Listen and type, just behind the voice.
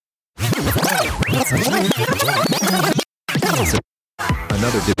Another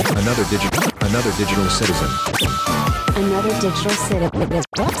digital citizen. Another digital citizen.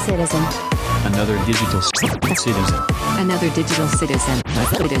 Another digital citizen.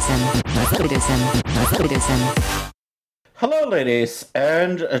 Another digital citizen. Hello, ladies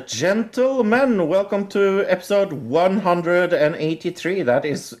and gentlemen. Welcome to episode 183. That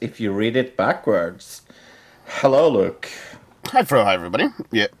is, if you read it backwards. Hello, Luke. Hi, Hi, everybody.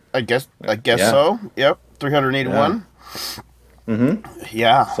 Yeah, I guess Yeah. so. Yep, 381.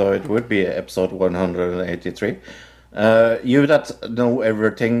 Yeah. So it would be episode 183. You that know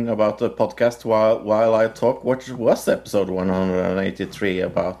everything about the podcast while I talk, what was episode 183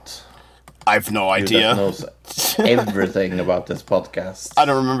 about? I've no You that idea. knows everything about this podcast. I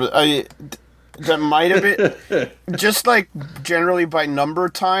don't remember. That might have been just like generally by number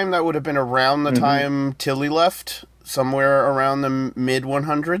time. That would have been around the time Tilly left, somewhere around the mid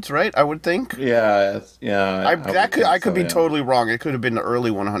 100s, right? I would think. Yeah. I could be totally wrong. It could have been the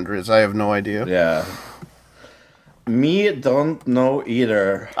early 100s. I have no idea. Yeah. Me don't know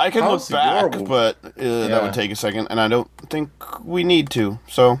either. I can How's look back, your- but that would take a second, and I don't think we need to.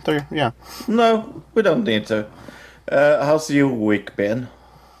 So there, yeah. No, we don't need to. How's your week been?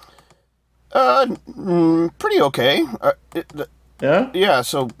 Pretty okay. Yeah? Yeah.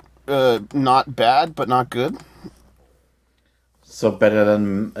 So not bad, but not good. So better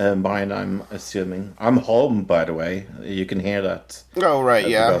than mine, I'm assuming. I'm home, by the way. You can hear that. Oh right,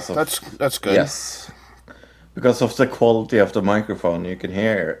 yeah. because of- That's good. Yes. Because of the quality of the microphone, you can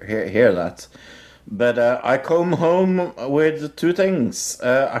hear that. But I come home with two things.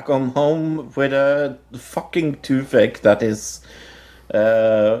 I come home with a fucking toothache that is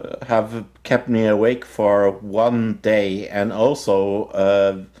have kept me awake for one day, and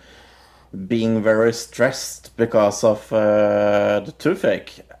also being very stressed because of the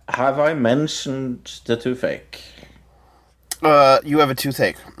toothache. Have I mentioned the toothache? You have a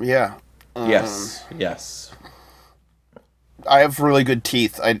toothache. Yeah. Yes. I have really good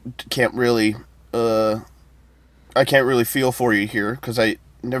teeth. I can't really feel for you here because I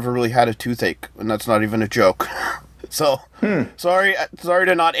never really had a toothache, and that's not even a joke. So sorry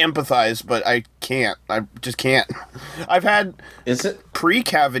to not empathize, but I can't. I just can't. I've had Is it?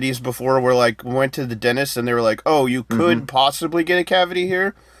 pre-cavities before where like we went to the dentist and they were like, "Oh, you could possibly get a cavity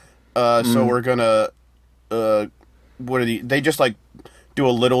here." So we're gonna they just like do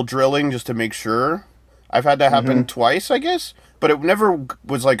a little drilling just to make sure. I've had that happen twice, I guess, but it never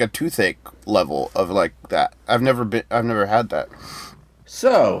was like a toothache level of like that. I've never had that.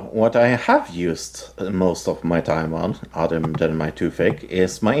 So, what I have used most of my time on, other than my toothache,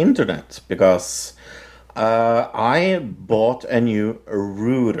 is my internet. Because I bought a new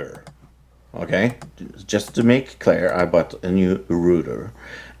router. Okay? Just to make clear, I bought a new router.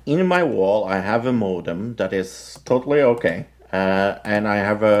 In my wall, I have a modem that is totally okay. And I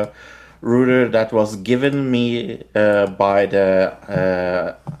have a router that was given me by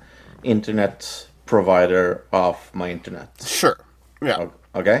the internet provider of my internet. Sure. Yeah.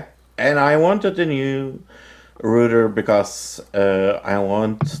 Okay. And I wanted a new router because I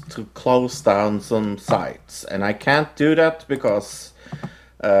want to close down some sites. And I can't do that because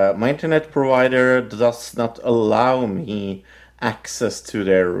my internet provider does not allow me access to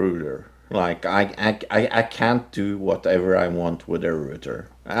their router. Like, I can't do whatever I want with their router.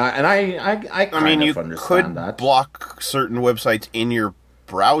 And I kind mean, you of understand could that. block certain websites in your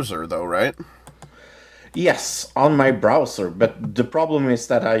browser, though, right? Yes, on my browser, but the problem is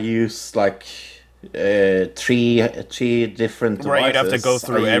that I use like three different devices. Right, you'd have to go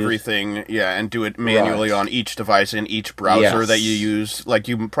through I use- everything, yeah, and do it manually Right. on each device in each browser Yes. that you use. Like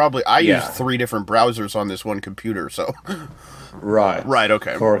I Yeah. use 3 different browsers on this one computer, so Right. Right,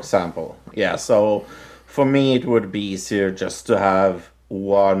 okay. For example, yeah. So for me, it would be easier just to have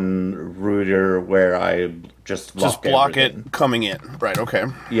one router where I just block everything. it coming in. Right, okay.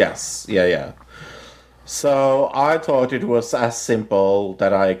 Yes, yeah. So I thought it was as simple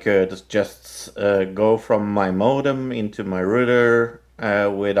that I could just go from my modem into my router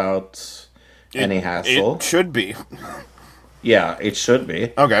without any hassle. It should be. Yeah, it should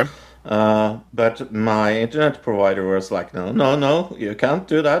be. Okay. But my internet provider was like, no, you can't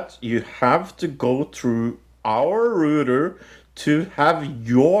do that. You have to go through our router to have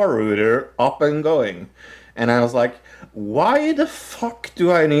your router up and going. And I was like, why the fuck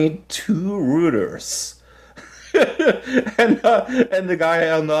do I need 2 routers? and the guy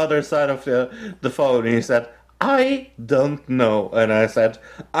on the other side of the phone, he said, I don't know. And I said,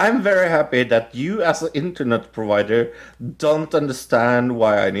 I'm very happy that you as an internet provider don't understand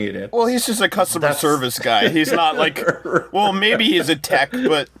why I need it. Well, he's just a customer service guy. He's not like, well, maybe he's a tech,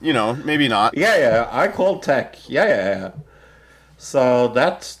 but, maybe not. Yeah, I called tech. Yeah. So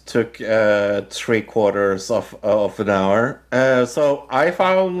that took 3/4 of an hour. So I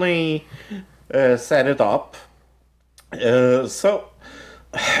finally set it up. So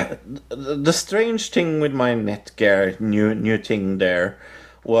the strange thing with my Netgear new thing there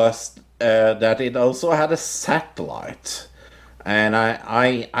was that it also had a satellite, and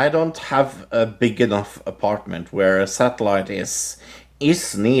I don't have a big enough apartment where a satellite is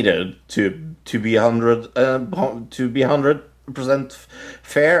needed to be 100%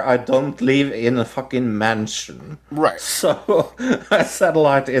 fair. I don't live in a fucking mansion, right? So a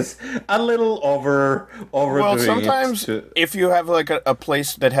satellite is a little overdoing. Well, sometimes if you have like a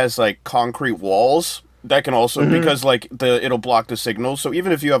place that has like concrete walls, that can also because like it'll block the signal. So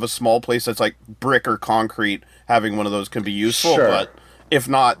even if you have a small place that's like brick or concrete, having one of those can be useful. Sure. But if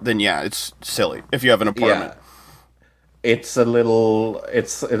not, then yeah, it's silly. If you have an apartment, it's a little.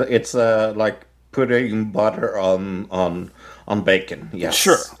 It's like putting butter on bacon. Yes.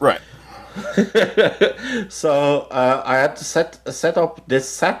 Sure. Right. So I had to set up this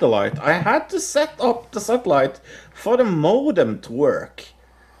satellite. I had to set up the satellite for the modem to work.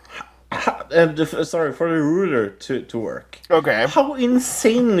 For the router to work. Okay. How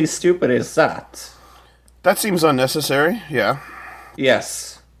insanely stupid is that? That seems unnecessary. Yeah.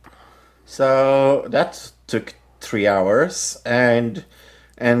 Yes. So that took 3 hours and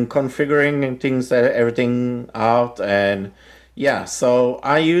configuring things, everything out, and yeah. So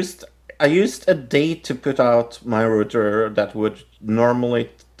I used a day to put out my router that would normally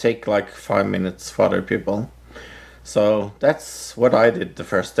take like 5 minutes for other people. So that's what I did the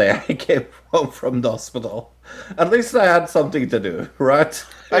first day I came home from the hospital. At least I had something to do, right?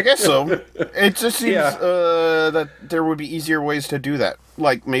 I guess so. It just seems that there would be easier ways to do that.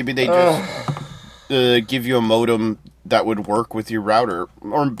 Like maybe they just give you a modem that would work with your router,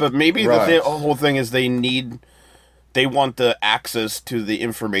 but maybe the whole thing is they want the access to the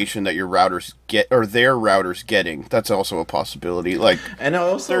information that your routers get or their routers getting. That's also a possibility. Like, and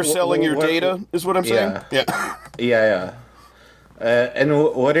also they're selling your data, is what I'm saying. Yeah.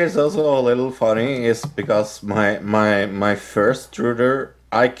 And what is also a little funny is because my first router,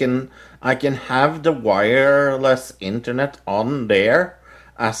 I can have the wireless internet on there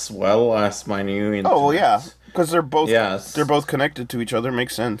as well as my new internet. Oh yeah, because they're both connected to each other.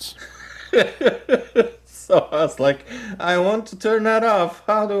 Makes sense. So I was like, I want to turn that off.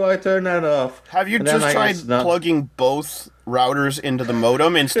 How do I turn that off? Have you just tried plugging both routers into the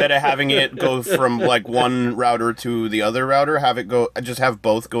modem instead of having it go from like one router to the other router? Have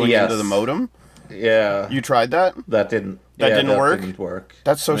both going into the modem? Yeah. You tried that? That didn't work.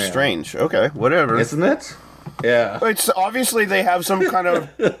 That's so strange. Okay, whatever. Isn't it? Yeah. It's obviously they have some kind of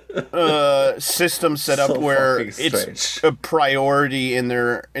system set up where it's a priority in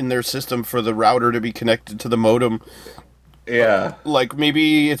their system for the router to be connected to the modem. Yeah. Like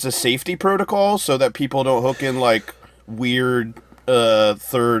maybe it's a safety protocol so that people don't hook in like weird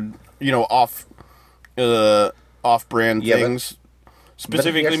third, off-brand things.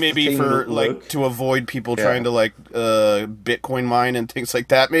 Specifically maybe for like to avoid people trying to like Bitcoin mine and things like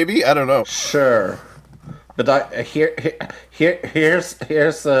that maybe. I don't know. Sure. But here's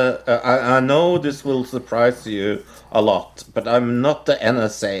I know this will surprise you a lot, but I'm not the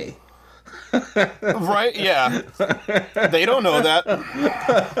NSA. Right? Yeah. They don't know that.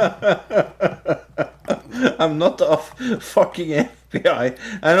 I'm not the fucking FBI.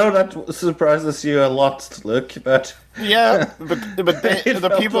 I know that surprises you a lot, Luke, but yeah, but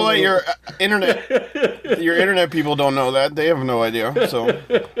the people at your internet people don't know that. They have no idea. So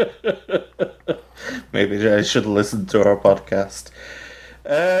maybe I should listen to our podcast.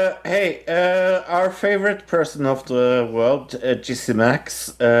 Hey, our favorite person of the world, Jizzy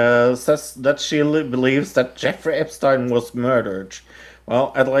Max, says that she believes that Jeffrey Epstein was murdered.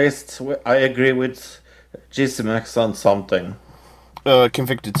 Well, at least I agree with Jizzy Max on something.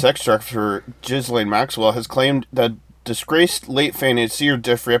 Convicted sex trafficker Ghislaine Maxwell has claimed that disgraced late financier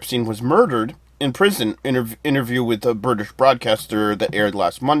Jeffrey Epstein was murdered in prison. Interview with a British broadcaster that aired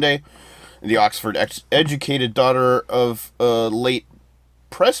last Monday. The Oxford-educated daughter of late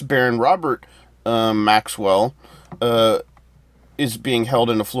press baron Robert Maxwell is being held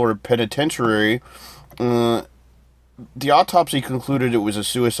in a Florida penitentiary. The autopsy concluded it was a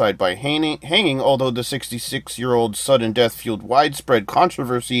suicide by hanging, although the 66-year-old's sudden death fueled widespread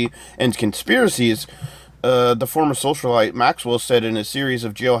controversy and conspiracies. The former socialite Maxwell said in a series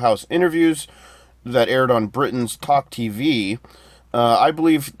of jailhouse interviews that aired on Britain's Talk TV. I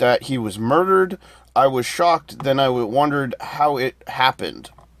believe that he was murdered. I was shocked. Then I wondered how it happened.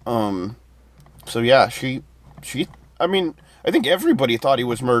 So yeah, she. I mean, I think everybody thought he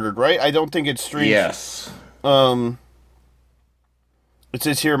was murdered, right? I don't think it's strange. Yes. It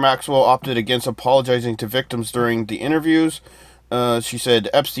says here Maxwell opted against apologizing to victims during the interviews. She said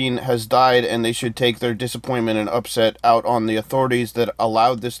Epstein has died and they should take their disappointment and upset out on the authorities that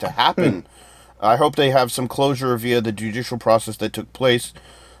allowed this to happen. I hope they have some closure via the judicial process that took place.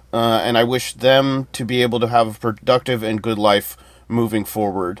 And I wish them to be able to have a productive and good life moving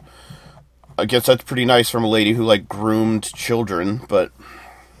forward. I guess that's pretty nice from a lady who, like, groomed children, but...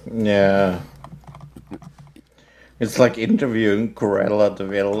 Yeah. It's like interviewing Cruella de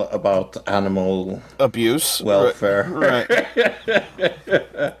Vil about animal abuse. welfare. Right.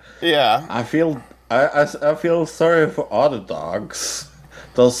 Yeah. I feel sorry for other dogs.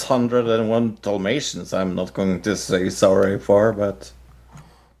 Those 101 Dalmatians I'm not going to say sorry for, but...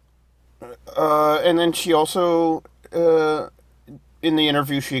 And then she also, in the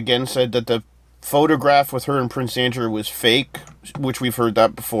interview, she again said that the photograph with her and Prince Andrew was fake, which we've heard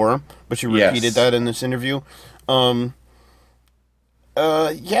that before, but she repeated that in this interview. Yeah,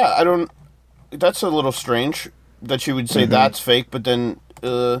 I don't... That's a little strange that she would say that's fake, but then,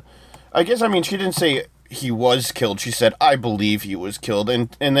 I guess, I mean, she didn't say he was killed. She said, I believe he was killed. And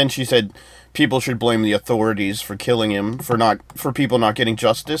then she said people should blame the authorities for killing him, for people not getting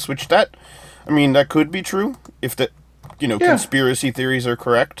justice, which that could be true if the, conspiracy theories are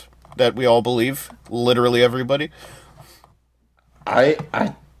correct, that we all believe, literally everybody. I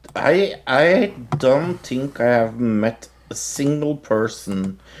don't think I have met a single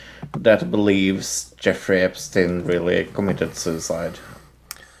person that believes Jeffrey Epstein really committed suicide.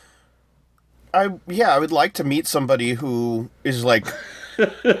 I would like to meet somebody who is like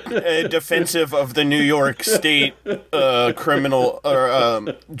defensive of the New York State criminal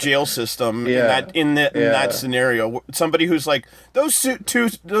or jail system in that scenario. Somebody who's like those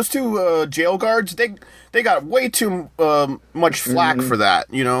two jail guards. They got way too much flack for that.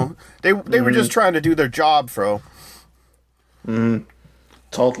 They were just trying to do their job, Fro.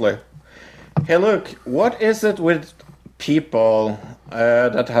 Totally. Hey, look, what is it with people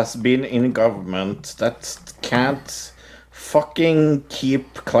that has been in government that can't fucking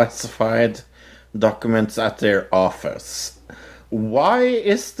keep classified documents at their office? Why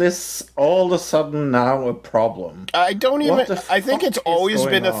is this all of a sudden now a problem? I think it's always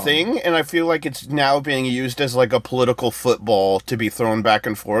been a thing, and I feel like it's now being used as like a political football to be thrown back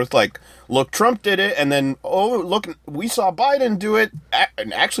and forth. Like, look, Trump did it, and then, oh, look, we saw Biden do it,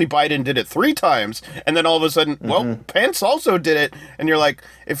 and actually Biden did it 3 times, and then all of a sudden, well, Pence also did it, and you're like,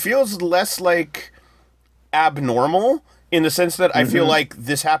 it feels less like abnormal in the sense that I feel like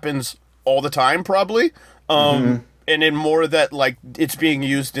this happens all the time, probably. And in more that, like, it's being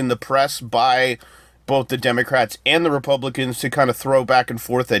used in the press by both the Democrats and the Republicans to kind of throw back and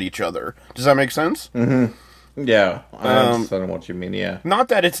forth at each other. Does that make sense? Yeah, I understand what you mean, yeah. Not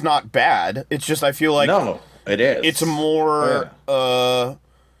that it's not bad. It's just I feel like... No, it is. It's more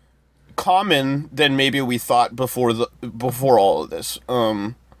common than maybe we thought before all of this.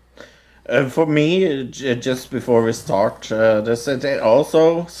 For me, just before we start this, it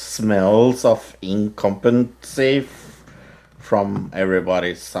also smells of incompetency from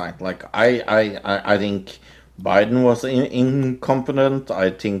everybody's side. Like, I think Biden was incompetent. I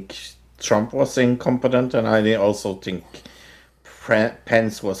think Trump was incompetent, and I also think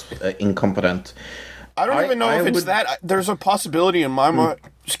Pence was incompetent. I don't even know if it's that. There's a possibility in my mind,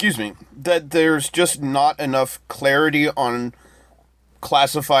 that there's just not enough clarity on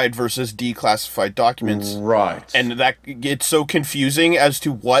classified versus declassified documents. Right. And that it's so confusing as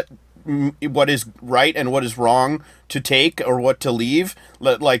to what is right and what is wrong to take or what to leave.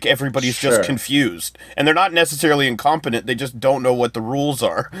 Like, everybody's just confused. And they're not necessarily incompetent, they just don't know what the rules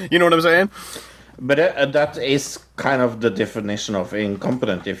are. You know what I'm saying? But that is kind of the definition of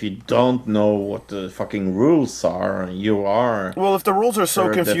incompetent. If you don't know what the fucking rules are, you are... Well, if the rules are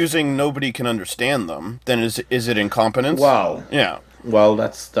so confusing nobody can understand them, then is it incompetence? Well... Yeah. Well,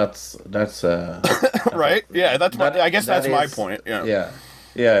 that's right? Yeah, I guess that's my point. Yeah.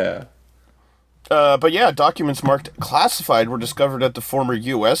 But yeah, documents marked classified were discovered at the former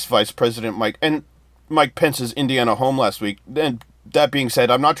U.S. Vice President Mike Pence's Indiana home last week. And that being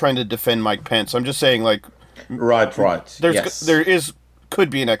said, I'm not trying to defend Mike Pence. I'm just saying, like... Right. There could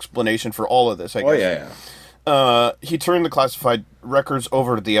be an explanation for all of this, I guess. Oh, yeah. He turned the classified records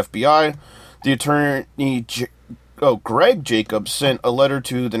over to the FBI. The attorney... Greg Jacobs sent a letter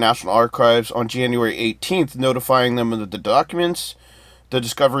to the National Archives on January 18th notifying them of the documents. The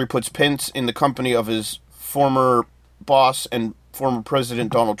discovery puts Pence in the company of his former boss and former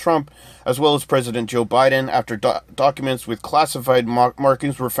President Donald Trump, as well as President Joe Biden, after documents with classified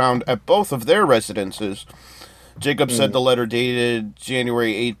markings were found at both of their residences. Jacobs said the letter dated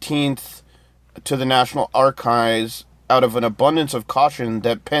January 18th to the National Archives out of an abundance of caution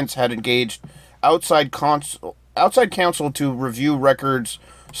that Pence had engaged outside counsel to review records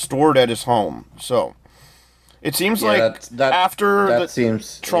stored at his home. So it seems after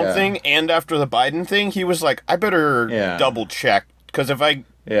the Trump thing and after the Biden thing, he was like, I better double check, because if I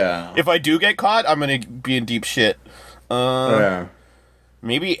do get caught, I'm going to be in deep shit.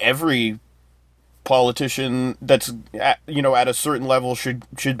 Maybe every politician that's at a certain level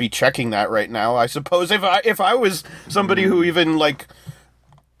should be checking that right now. I suppose if I was somebody who even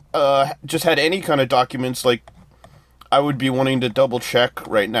just had any kind of documents, I would be wanting to double check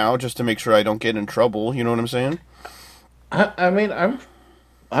right now just to make sure I don't get in trouble. You know what I'm saying? I mean,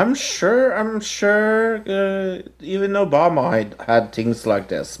 I'm sure. Even Obama had things like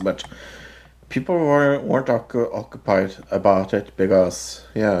this, but people weren't occupied about it because,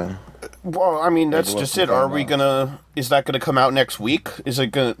 Well, I mean, that's just it. Is that gonna come out next week? Is it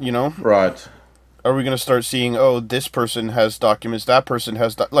gonna, Right. Are we gonna start seeing, this person has documents, that person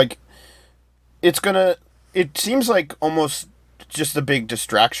has, it seems like almost just a big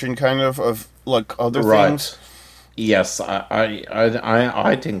distraction kind of other things. Yes,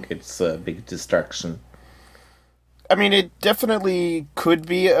 I think it's a big distraction. I mean, it definitely could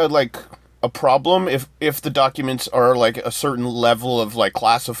be a problem if the documents are a certain level of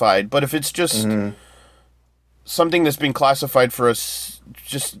classified, but if it's just something that's been classified for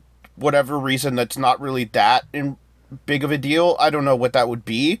just whatever reason that's not really that big of a deal, I don't know what that would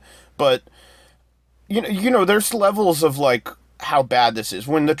be, but there's levels of how bad this is.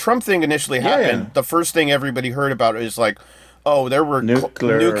 When the Trump thing initially happened, the first thing everybody heard about is there were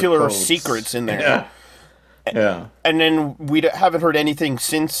nuclear secrets in there. Yeah. And then we haven't heard anything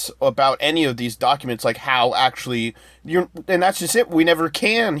since about any of these documents, how actually and that's just it. We never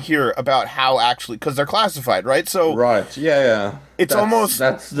can hear about how actually, because they're classified, right? So right, yeah.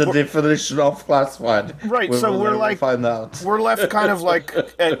 That's the definition of classified, right? So we're find out. We're left kind of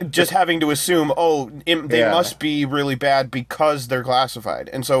just having to assume, they must be really bad because they're classified,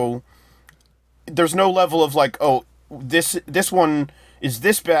 and so there's no level of this one is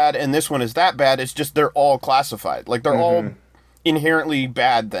this bad and this one is that bad. It's just they're all classified. They're all inherently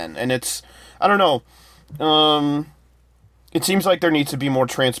bad then. And it's, I don't know. It seems like there needs to be more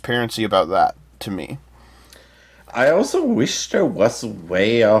transparency about that to me. I also wish there was a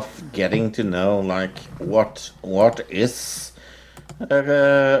way of getting to know what is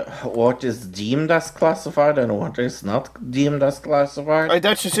deemed as classified and what is not deemed as classified.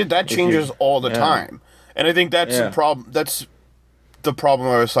 That's just it. That changes all the time. And I think that's the problem. That's the problem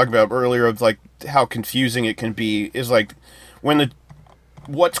I was talking about earlier of how confusing it can be is when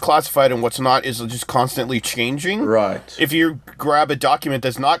what's classified and what's not is just constantly changing. Right. If you grab a document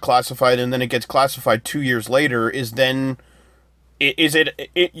that's not classified and then it gets classified 2 years later, is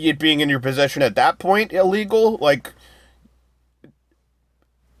it being in your possession at that point illegal?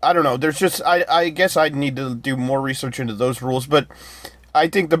 I don't know. There's just I guess I'd need to do more research into those rules, but I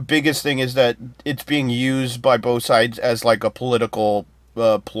think the biggest thing is that it's being used by both sides as a political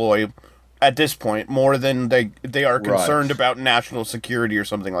ploy at this point, more than they are concerned about national security or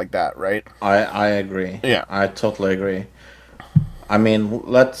something like that, right? I agree. Yeah, I totally agree. I mean,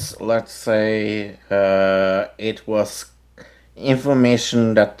 let's say it was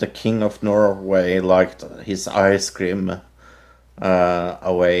information that the King of Norway liked his ice cream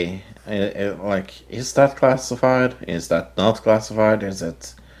away. Is that classified? Is that not classified? Is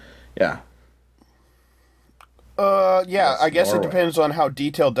it? Yeah. I guess Norway. It depends on how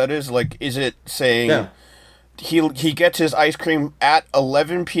detailed that is. Is it saying he gets his ice cream at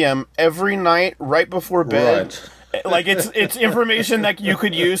 11 p.m. every night right before bed? Right. It's information that you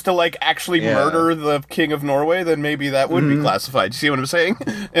could use to actually murder the King of Norway, then maybe that would be classified. See what I'm saying?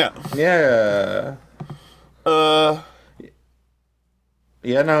 Yeah. Yeah.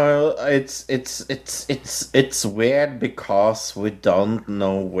 It's weird because we don't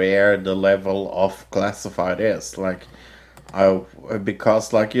know where the level of classified is.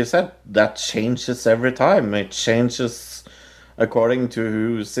 Because like you said, that changes every time. It changes according to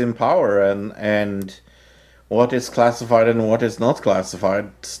who's in power and what is classified and what is not classified.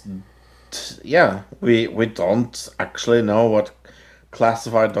 Yeah, we don't actually know what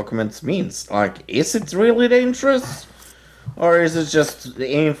classified documents means. Is it really dangerous? Or is it just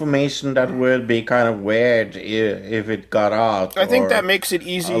the information that would be kind of weird if it got out? I think that makes it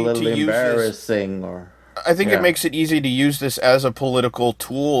easy a little to use embarrassing, I think Yeah. it makes it easy to use this as a political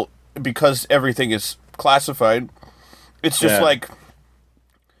tool because everything is classified. It's just Yeah. like,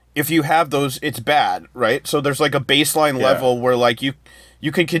 if you have those, it's bad, right? So there's like a baseline Yeah. level where like you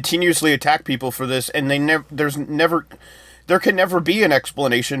can continuously attack people for this, and there can never be an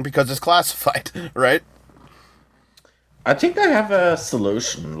explanation because it's classified, right? I think I have a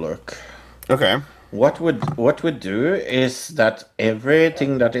solution. Look, Okay. what we do is that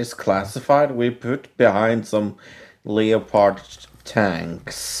everything that is classified we put behind some Leopard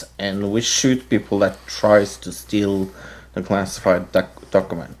tanks, and we shoot people that tries to steal the classified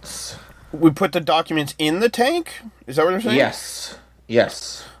documents. We put the documents in the tank? Is that what you're saying? Yes.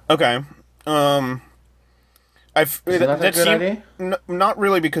 Yes. Okay. Is that a good idea? Not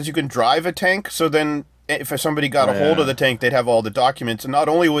really, because you can drive a tank. So then, if somebody got a hold of the tank, they'd have all the documents. And not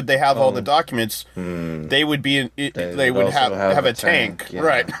only would they have all the documents, they would be they would also have a tank, yeah.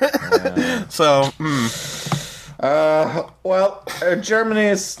 right? Yeah. So, Germany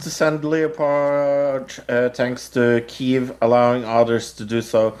is to send Leopard tanks to Kiev, allowing others to do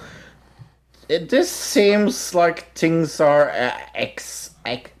so. This seems like things are what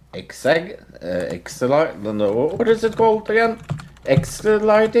is it called again?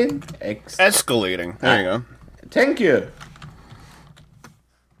 Escalating? escalating. There you go. Thank you.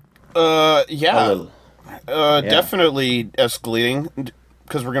 Yeah. A little. Definitely escalating,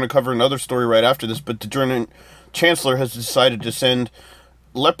 because we're going to cover another story right after this, but the German Chancellor has decided to send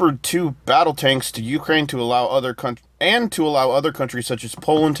Leopard 2 battle tanks to Ukraine to allow other countries such as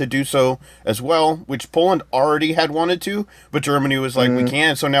Poland to do so as well, which Poland already had wanted to, but Germany was like, we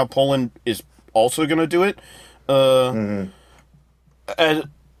can't, so now Poland is also going to do it. And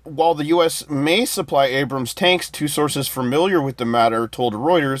while the U.S. may supply Abrams tanks, two sources familiar with the matter told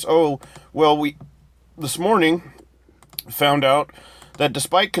Reuters, we this morning found out that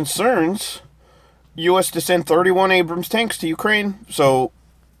despite concerns, U.S. to send 31 Abrams tanks to Ukraine. So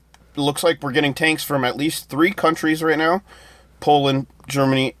it looks like we're getting tanks from at least 3 countries right now: Poland,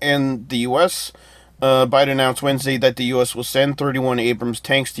 Germany, and the U.S. Biden announced Wednesday that the U.S. will send 31 Abrams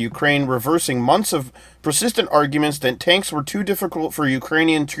tanks to Ukraine, reversing months of persistent arguments that tanks were too difficult for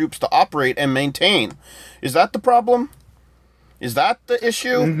Ukrainian troops to operate and maintain. Is that the problem? Is that the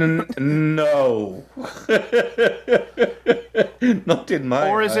issue? No. Not in my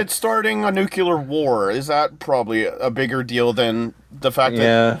Or is it starting a nuclear war? Is that probably a bigger deal than the fact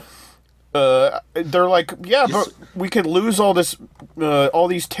that they're like, but we could lose all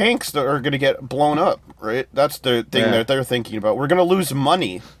these tanks that are going to get blown up, right? That's the thing that they're thinking about. We're going to lose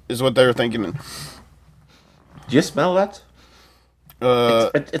money, is what they're thinking. Do you smell that?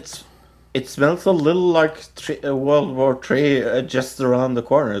 It smells a little like World War III just around the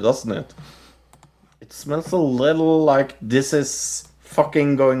corner, doesn't it? It smells a little like this is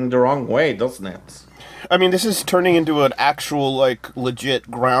fucking going the wrong way, doesn't it? I mean, this is turning into an actual, like,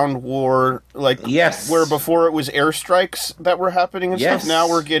 legit ground war, like, yes, where before it was airstrikes that were happening and yes. stuff. Now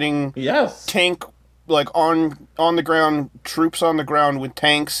we're getting tank, like, on the ground, troops on the ground with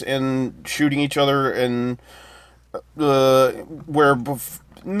tanks and shooting each other, and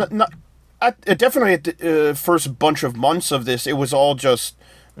definitely at the first bunch of months of this, it was all just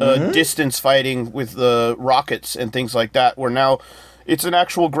distance fighting with rockets and things like that, where now it's an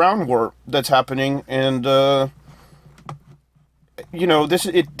actual ground war that's happening, and the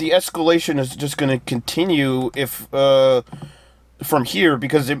escalation is just going to continue if from here,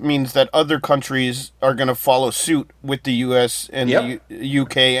 because it means that other countries are going to follow suit with the U.S. and the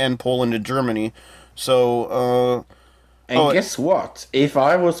UK and Poland and Germany. So, guess what? If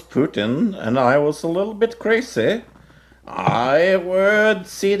I was Putin and I was a little bit crazy, I would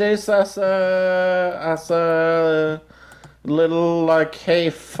see this as a little like, hey,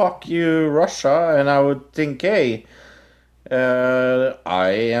 fuck you, Russia, and I would think, hey,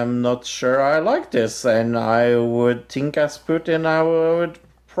 I am not sure I like this, and I would think as Putin, I would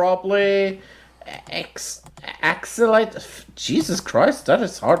probably accelerate. Jesus Christ, that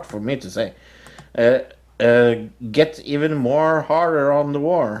is hard for me to say. Get even more harder on the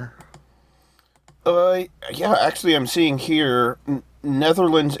war. Actually, I'm seeing here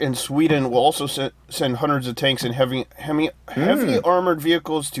Netherlands and Sweden will also send hundreds of tanks and heavy armored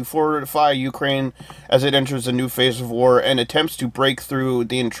vehicles to fortify Ukraine as it enters a new phase of war and attempts to break through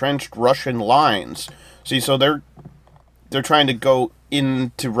the entrenched Russian lines. See, so they're trying to go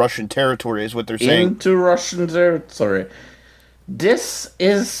into Russian territory, is what they're saying. Into Russian territory. This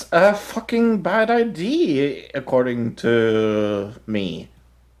is a fucking bad idea, according to me.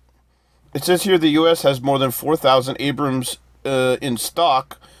 It says here the U.S. has more than 4,000 Abrams in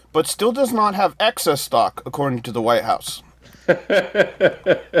stock, but still does not have excess stock, according to the White House.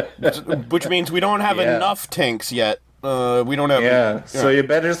 which means we don't have Yeah. enough tanks yet. We don't have. Yeah, so you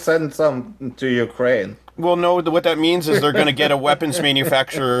better send some to Ukraine. Well, no. What that means is they're going to get a weapons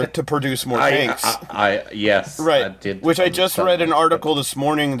manufacturer to produce more tanks. Yes, Right. I did. Which I just understand read an that, article this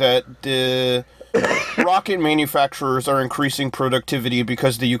morning that the rocket manufacturers are increasing productivity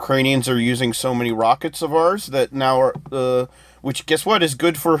because the Ukrainians are using so many rockets of ours that now are. Which, guess what, is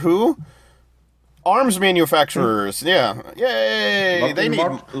good for who? Arms manufacturers. Yeah. Yay! They need.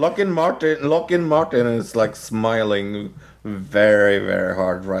 Lockheed Martin is like smiling very, very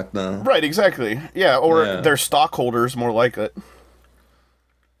hard right now. Right. Exactly. Yeah. Or Yeah. their stockholders, more like it.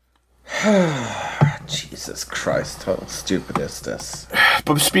 Jesus Christ, how stupid is this?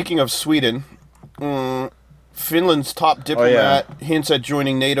 But speaking of Sweden, Finland's top diplomat hints at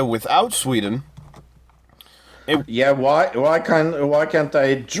joining NATO without Sweden. Yeah, why can't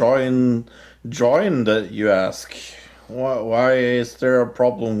I join the, you ask? Why is there a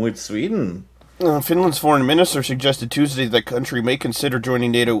problem with Sweden? Finland's foreign minister suggested Tuesday that the country may consider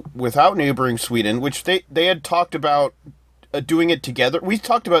joining NATO without neighboring Sweden, which they had talked about doing it together. We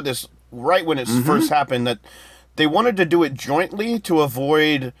talked about this right when it first happened, that they wanted to do it jointly to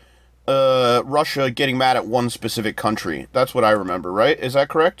avoid Russia getting mad at one specific country. That's what I remember, right? Is that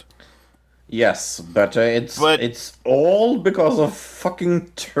correct? Yes, but it's all because of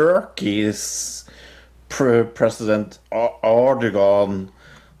fucking Turkey's President Erdogan.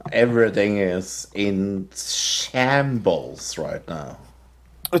 Everything is in shambles right now.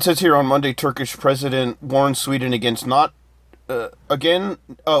 It says here on Monday, Turkish president warned Sweden against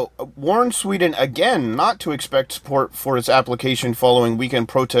warned Sweden again not to expect support for its application following weekend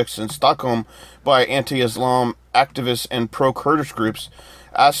protests in Stockholm by anti-Islam activists and pro-Kurdish groups.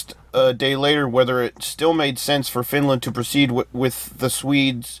 Asked a day later whether it still made sense for Finland to proceed with the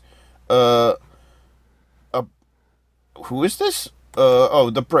Swedes. Who is this?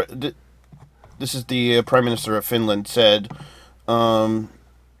 This is the Prime Minister of Finland said.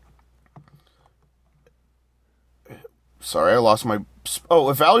 Sorry, I lost my.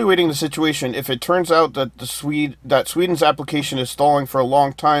 Evaluating the situation. If it turns out that Sweden's application is stalling for a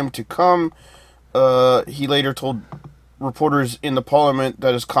long time to come, he later told reporters in the parliament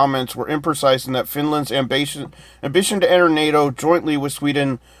that his comments were imprecise and that Finland's ambition to enter NATO jointly with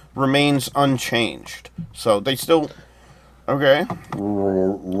Sweden remains unchanged. So they still. Okay.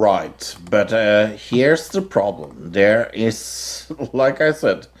 Right, but here's the problem. There is, like I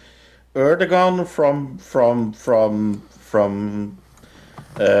said, Erdogan from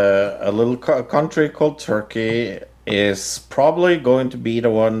a little country called Turkey is probably going to be the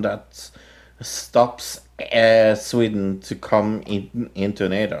one that stops Sweden to come into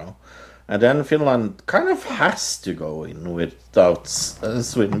NATO. And then Finland kind of has to go in without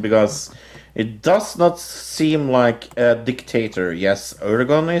Sweden because it does not seem like a dictator. Yes,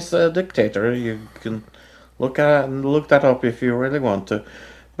 Erdogan is a dictator. You can look that up if you really want to.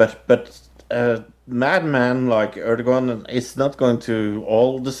 But a madman like Erdogan is not going to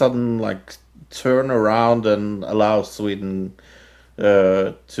all of a sudden like turn around and allow Sweden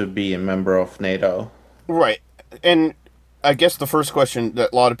to be a member of NATO. Right. And I guess the first question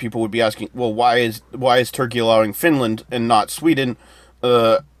that a lot of people would be asking, well, why is Turkey allowing Finland and not Sweden?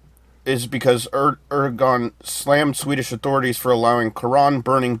 Is because Erdogan slammed Swedish authorities for allowing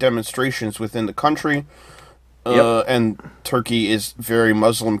Quran-burning demonstrations within the country. And Turkey is a very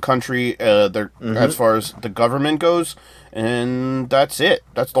Muslim country as far as the government goes. And that's it.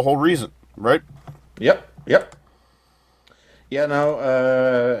 That's the whole reason, right? Yep. Yeah,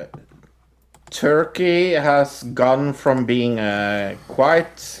 no, Turkey has gone from being a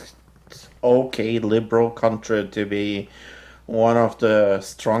quite okay liberal country to be one of the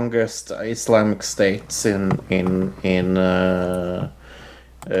strongest Islamic states in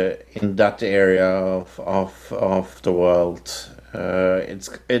that area of the world.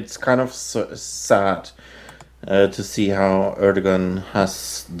 It's kind of sad to see how Erdogan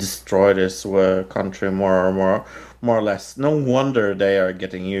has destroyed his country more or less. No wonder they are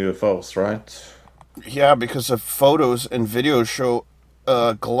getting UFOs, right? Yeah, because the photos and videos show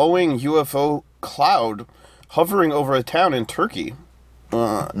a glowing UFO cloud hovering over a town in Turkey.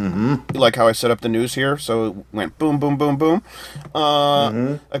 Like how I set up the news here, so it went boom, boom, boom, boom.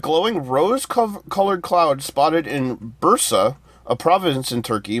 A glowing rose-colored cloud spotted in Bursa, a province in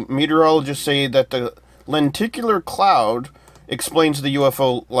Turkey. Meteorologists say that the lenticular cloud explains the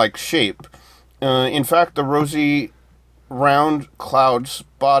UFO-like shape. In fact, the rosy, round cloud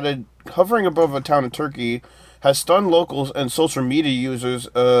spotted hovering above a town in Turkey has stunned locals and social media users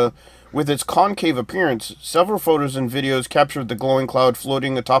with its concave appearance. Several photos and videos captured the glowing cloud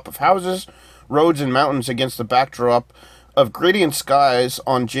floating atop of houses, roads, and mountains against the backdrop of gradient skies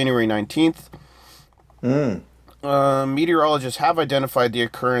on January 19th. Meteorologists have identified the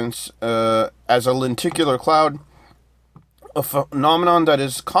occurrence as a lenticular cloud, a phenomenon that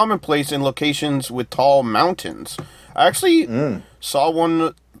is commonplace in locations with tall mountains. I actually saw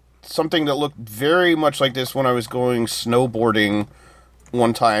something that looked very much like this when I was going snowboarding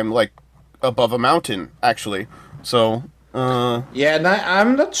one time, like above a mountain, actually. So, yeah, and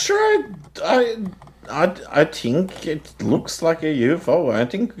I'm not sure. I think it looks like a UFO. I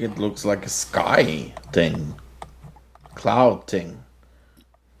think it looks like a sky thing, cloud thing.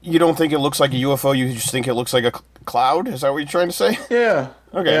 You don't think it looks like a UFO? You just think it looks like a cloud? Is that what you're trying to say? Yeah.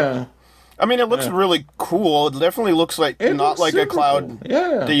 Okay. Yeah. I mean, it looks really cool. It definitely looks like It not looks like a super cloud cool.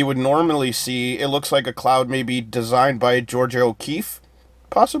 Yeah. that you would normally see. It looks like a cloud maybe designed by Georgia O'Keeffe,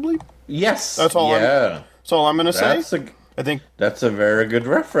 possibly. Yes. That's all. Yeah. That's all I'm going to say. I think That's a very good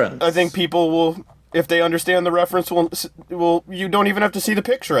reference. I think people will, if they understand the reference, will. You don't even have to see the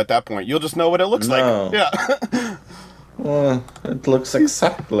picture at that point. You'll just know what it looks No. like. Yeah. Well, it looks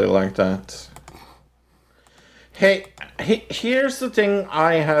exactly like that. Hey, here's the thing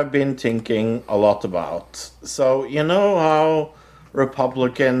I have been thinking a lot about. So, you know how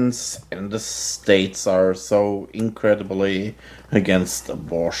Republicans in the States are so incredibly against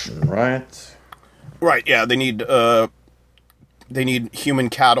abortion, right? Right. Yeah. They need human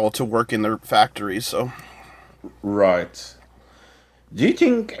cattle to work in their factories. So. Right. Do you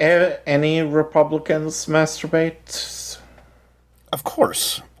think any Republicans masturbate? Of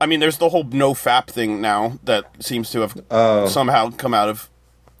course. I mean, there's the whole no-fap thing now that seems to have somehow come out of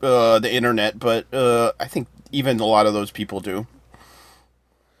the internet, but I think even a lot of those people do.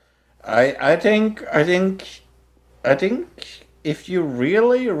 I think if you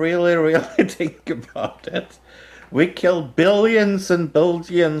really, really, really think about it, we kill billions and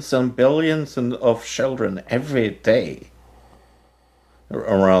billions and billions of children every day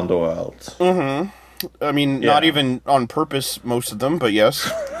around the world. Mm-hmm. I mean, not even on purpose, most of them, but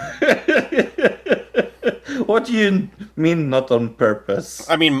yes. What do you mean not on purpose?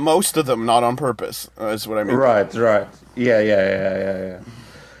 I mean, most of them not on purpose, is what I mean. Right. Yeah.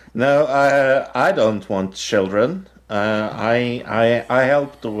 No, I don't want children. I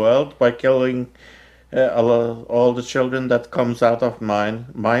help the world by killing all the children that comes out of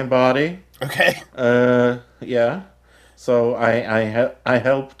my body. Okay. Yeah. So I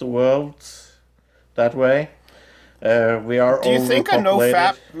help the world that way. We are. Do you think a overpopulated.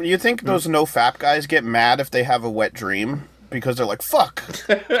 no-fap? You think those no-fap guys get mad if they have a wet dream because they're like, "Fuck,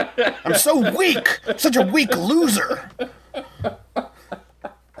 I'm so weak, such a weak loser."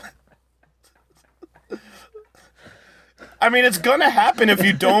 I mean, it's gonna happen if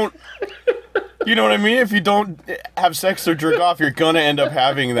you don't. You know what I mean? If you don't have sex or jerk off, you're gonna end up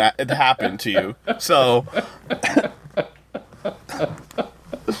having that happen to you. So.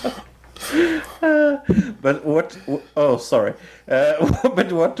 But what? Oh, sorry.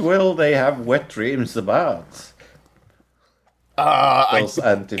 But what will they have wet dreams about? Those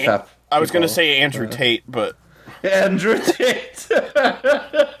anti-fap. I was going to people. say Andrew Tate, but Andrew Tate.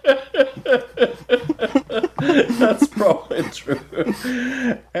 That's probably true.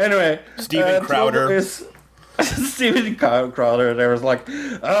 Anyway, Steven Crowder. Steven Crowder. There was like,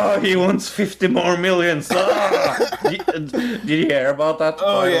 oh, he wants 50 more millions. Ah! Did you hear about that?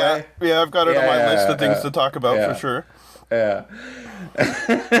 oh by the yeah, way? yeah, I've got it on my list of things yeah, to talk about yeah. for sure. Yeah.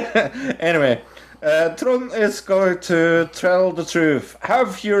 Anyway, Trond is going to tell the truth.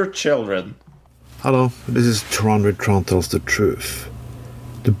 Have your children. Hello, this is Tron with Tron Tells the Truth.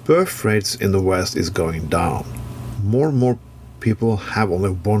 The birth rates in the West is going down. More and more people have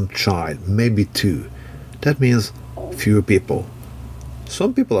only one child, maybe two. That means fewer people.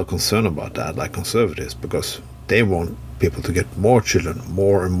 Some people are concerned about that, like conservatives, because they want people to get more children,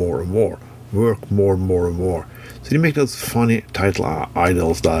 more and more and more, work more and more and more. So they make those funny title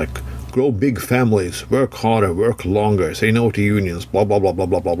idols like grow big families, work harder, work longer, say no to unions, blah blah blah blah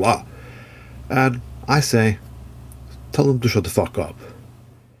blah blah blah. And I say, tell them to shut the fuck up.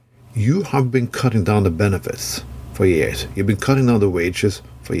 You have been cutting down the benefits for years. You've been cutting down the wages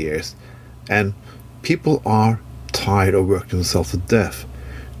for years. And people are tired of working themselves to death.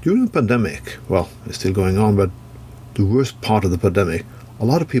 During the pandemic, well, it's still going on, but the worst part of the pandemic, a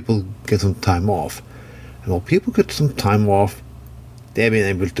lot of people get some time off. And while people get some time off, they've been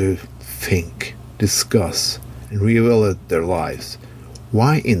able to think, discuss, and reevaluate their lives.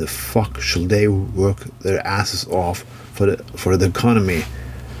 Why in the fuck should they work their asses off for the economy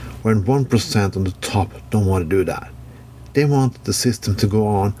when 1% on the top don't want to do that? They want the system to go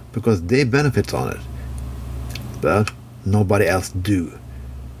on because they benefit on it. But nobody else do.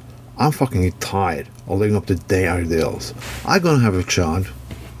 I'm fucking tired of living up to their ideals. I'm gonna have a child.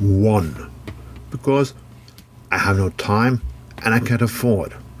 One. Because I have no time and I can't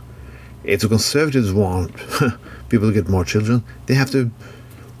afford. If the conservatives want people to get more children, they have to,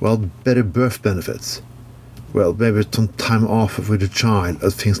 well, better birth benefits. Well, maybe some time off with a child or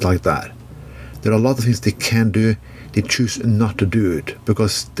things like that. There are a lot of things they can do. They choose not to do it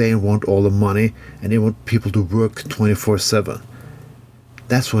because they want all the money and they want people to work 24/7.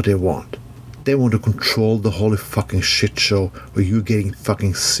 That's what they want. They want to control the whole fucking shit show where you're getting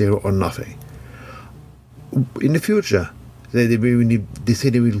fucking zero or nothing. In the future, they say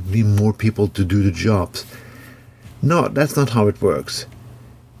they will need more people to do the jobs. No, that's not how it works.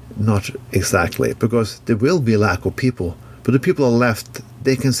 Not exactly, because there will be a lack of people, but the people are left,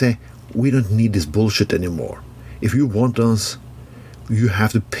 they can say, we don't need this bullshit anymore. If you want us, you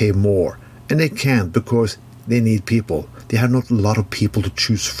have to pay more. And they can't because they need people. They have not a lot of people to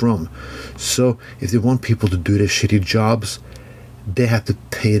choose from. So if they want people to do their shitty jobs, they have to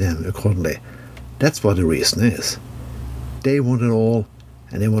pay them accordingly. That's what the reason is. They want it all,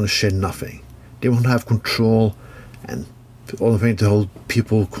 and they want to share nothing. They want to have control, and the only thing to hold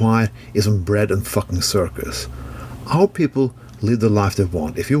people quiet is on bread and fucking circus. Our people live the life they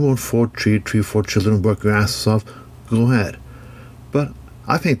want. If you want 4 children, work your asses off, go ahead. But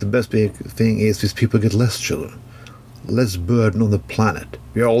I think the best big thing is if people get less children. Less burden on the planet.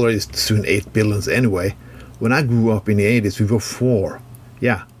 We are already soon 8 billions anyway. When I grew up in the 80s, we were 4.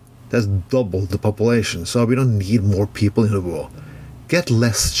 Yeah, that's double the population, so we don't need more people in the world. Get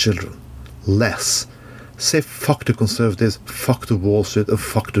less children. Less. Say fuck the conservatives, fuck the Wall Street, and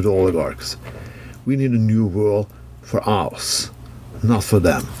fuck the oligarchs. We need a new world for us, not for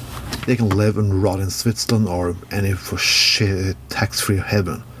them. They can live and rot in Switzerland or any for shit tax-free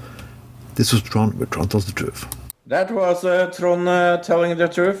heaven. This was Tron, where Tron tells the truth. That was Tron telling the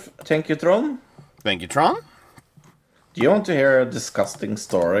truth. Thank you, Tron. Thank you, Tron. Do you want to hear a disgusting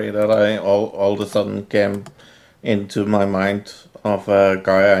story that I all of a sudden came into my mind of a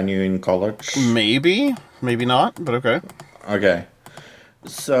guy I knew in college? Maybe. Maybe not, but okay. Okay.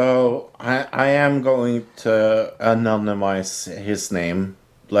 So, I am going to anonymize his name.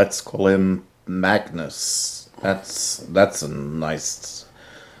 Let's call him Magnus. That's a nice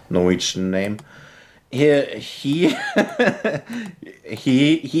Norwegian name. He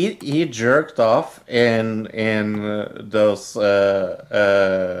he jerked off in those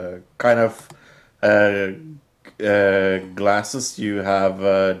kind of glasses you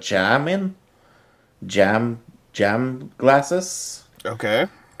have jam in, jam glasses. Okay.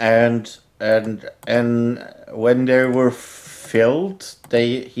 And when they were filled,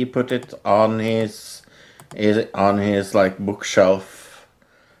 he put it on his like bookshelf.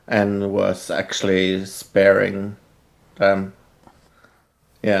 And was actually sparing them.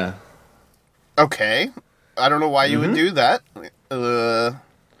 Yeah. Okay. I don't know why you would do that.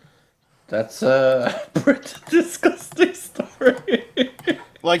 That's a pretty disgusting story.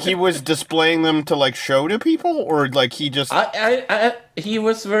 Like he was displaying them to like show to people, or like he just. He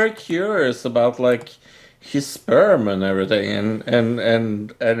was very curious about like his sperm and everything,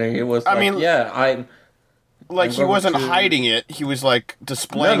 and he was. I like, mean, yeah, Like he wasn't hiding it; he was like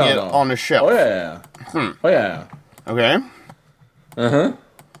displaying it on a shelf. Oh yeah. Oh yeah. Okay.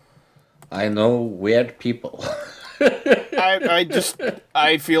 I know weird people.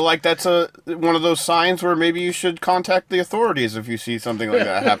 I feel like that's one of those signs where maybe you should contact the authorities if you see something like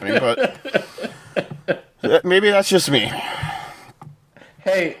that happening. But maybe that's just me.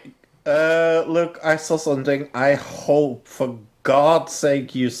 Hey, look, I saw something. I hope, for God's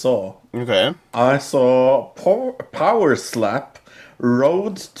sake, you saw. Okay. I saw Power Slap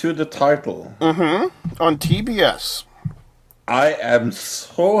Road to the Title. On TBS. I am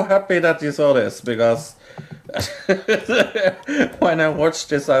so happy that you saw this, because when I watched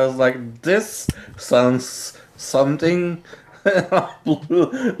this, I was like, this sounds something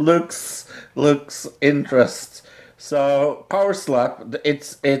looks interest. So Power Slap,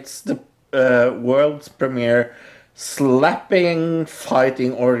 it's the world's premiere slapping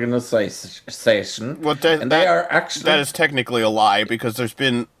fighting organization. Well, that is technically a lie, because there's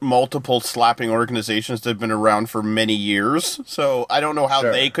been multiple slapping organizations that have been around for many years. So I don't know how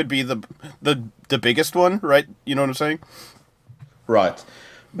they could be the biggest one, right? You know what I'm saying? Right.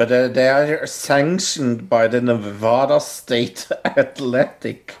 But they are sanctioned by the Nevada State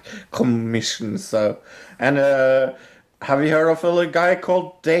Athletic Commission. So, and have you heard of a guy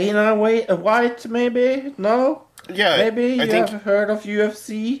called Dana White? Maybe no. Yeah, maybe I think have heard of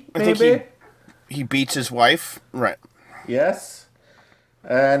UFC. Maybe I think he beats his wife, right? Yes.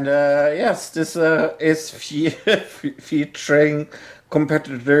 And yes, this is featuring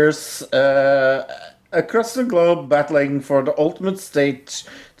competitors across the globe battling for the ultimate stage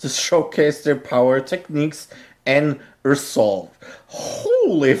to showcase their power, techniques, and resolve.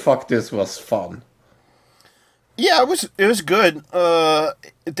 Holy fuck, this was fun. Yeah, it was good.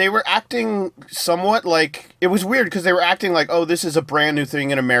 They were acting somewhat like, it was weird because they were acting like, oh, this is a brand new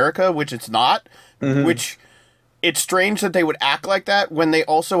thing in America, which it's not. Which it's strange that they would act like that when they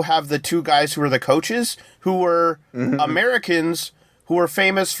also have the two guys who are the coaches who were Americans who are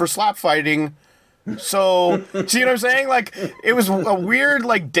famous for slap fighting. So, see what I'm saying? Like, it was a weird,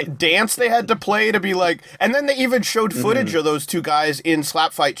 like, dance they had to play to be like... And then they even showed footage of those two guys in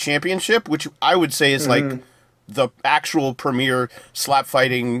Slap Fight Championship, which I would say is, like, the actual premier slap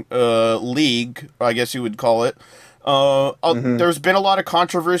fighting league, I guess you would call it. There's been a lot of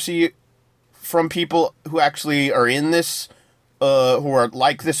controversy from people who actually are in this, who are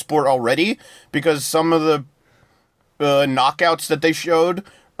like this sport already, because some of the knockouts that they showed...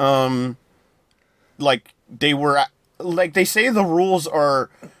 like they were, like they say the rules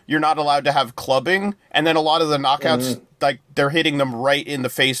are you're not allowed to have clubbing, and then a lot of the knockouts, like they're hitting them right in the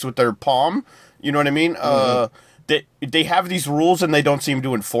face with their palm. You know what I mean? They have these rules and they don't seem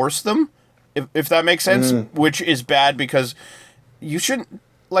to enforce them, if that makes sense, which is bad because you shouldn't,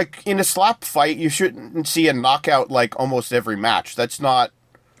 like in a slap fight, you shouldn't see a knockout like almost every match. That's not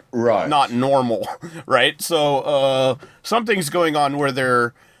normal, right? So something's going on where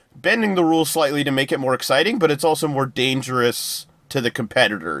they're bending the rules slightly to make it more exciting, but it's also more dangerous to the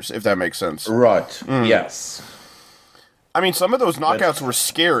competitors, if that makes sense. Right. Yes. I mean, some of those knockouts were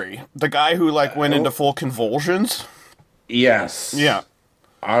scary. The guy who, like, went into full convulsions. Yes. Yeah.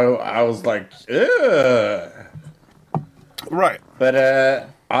 I was like, ugh. Right. But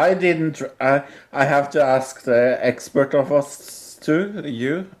I didn't... I have to ask the expert of us, too,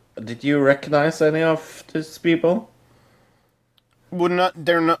 you. Did you recognize any of these people? Well,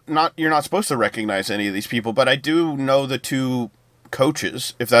 you're not supposed to recognize any of these people, but I do know the two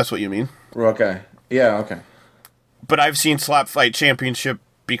coaches, if that's what you mean. Okay. Yeah, okay. But I've seen Slap Fight Championship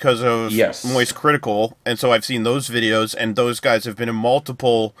because of Moist Critical, and so I've seen those videos, and those guys have been in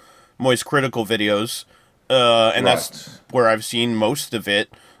multiple Moist Critical videos, and that's where I've seen most of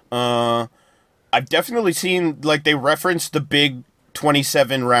it. I've definitely seen, like, they referenced the big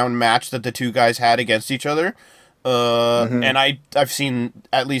 27-round match that the two guys had against each other. And I've seen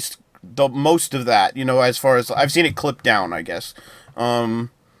at least the most of that, you know, as far as I've seen it clipped down, I guess.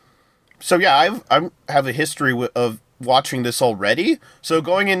 So yeah, I have a history of watching this already. So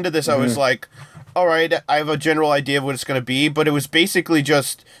going into this, I was like, all right, I have a general idea of what it's going to be, but it was basically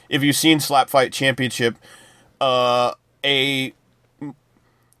just, if you've seen Slap Fight Championship, a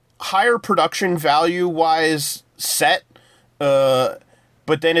higher production value wise set, but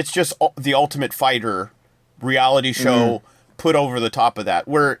then it's just the Ultimate Fighter reality show put over the top of that,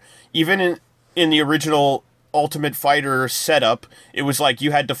 where even in the original Ultimate Fighter setup, it was like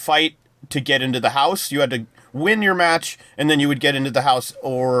you had to fight to get into the house, you had to win your match, and then you would get into the house,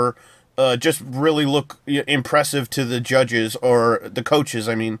 or just really look impressive to the judges, or the coaches,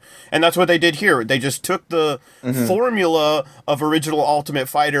 I mean. And that's what they did here. They just took the formula of original Ultimate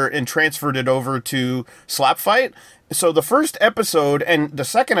Fighter and transferred it over to Slap Fight. So the first episode and the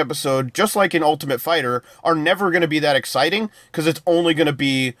second episode, just like in Ultimate Fighter, are never going to be that exciting, because it's only going to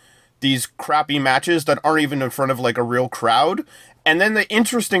be these crappy matches that aren't even in front of like a real crowd. And then the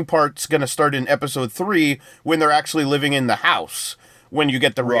interesting part's going to start in episode 3, when they're actually living in the house, when you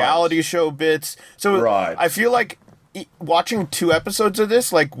get the reality show bits. So I feel like watching 2 episodes of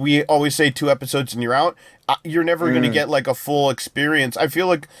this, like we always say 2 episodes and you're out, you're never going to get like a full experience. I feel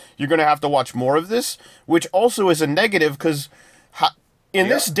like you're going to have to watch more of this, which also is a negative, because in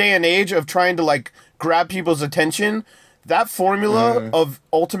this day and age of trying to like grab people's attention, that formula of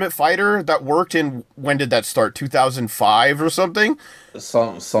Ultimate Fighter that worked in, when did that start? 2005 or something?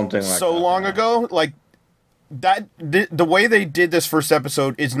 Something like so that. long ago, like that. The way they did this first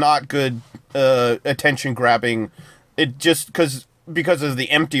episode is not good attention grabbing. It just because of the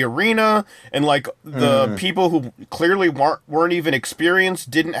empty arena, and like the people who clearly weren't even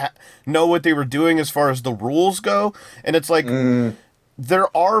experienced, didn't know what they were doing as far as the rules go. And it's like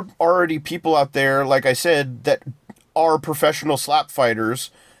there are already people out there, like I said, that are professional slap fighters,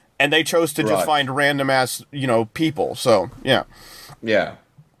 and they chose to just find random ass, you know, people. So yeah.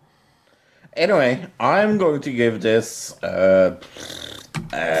 Anyway, I'm going to give this 4.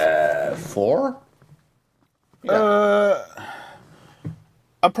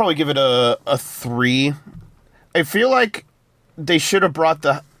 I'll probably give it a 3. I feel like they should have brought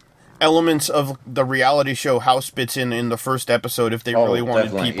elements of the reality show House Bits in the first episode if they really wanted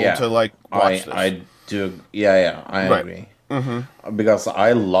definitely, people yeah. to like watch this. I do. Yeah, I Right. agree. Because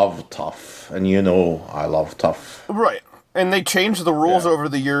I love Tough, and you know I love Tough. Right. And they changed the rules over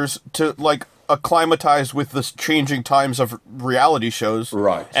the years to like acclimatize with the changing times of reality shows.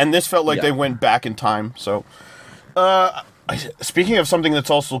 Right. And this felt like Yeah. they went back in time. So, speaking of something that's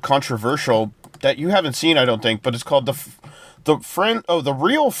also controversial that you haven't seen, I don't think, but it's called the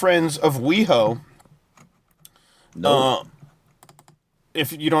Real Friends of WeHo. No.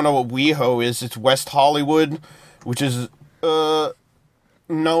 If you don't know what WeHo is, it's West Hollywood, which is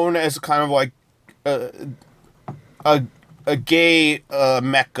known as kind of like a gay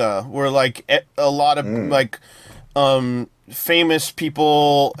mecca, where like a lot of like famous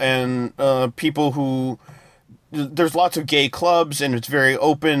people and people who there's lots of gay clubs, and it's very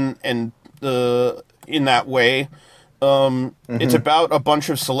open and in that way. It's about a bunch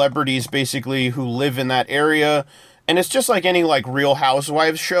of celebrities basically who live in that area. And it's just like any like Real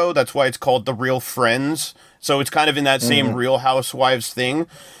Housewives show. That's why it's called The Real Friends. So it's kind of in that same Real Housewives thing.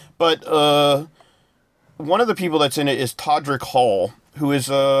 But one of the people that's in it is Todrick Hall, who has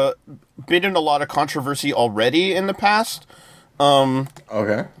been in a lot of controversy already in the past.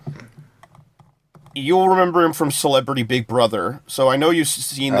 Okay. You'll remember him from Celebrity Big Brother. So I know you've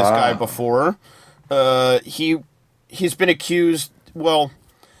seen this guy before. He's been accused, well,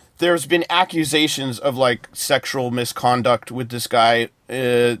 there's been accusations of like sexual misconduct with this guy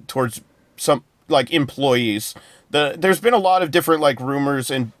towards some like employees. There's been a lot of different like rumors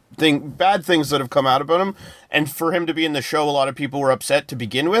and bad things that have come out about him, and for him to be in the show, a lot of people were upset to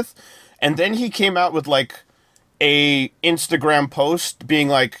begin with, and then he came out with like a Instagram post being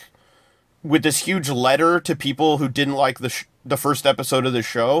like with this huge letter to people who didn't like the first episode of the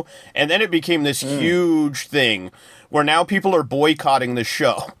show, and then it became this huge thing where now people are boycotting the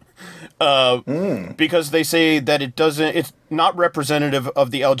show. Because they say that it's not representative of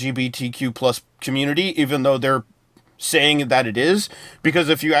the LGBTQ plus community, even though they're saying that it is. Because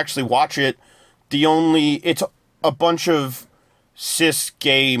if you actually watch it, it's a bunch of cis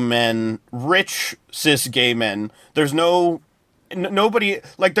gay men, rich cis gay men. There's nobody,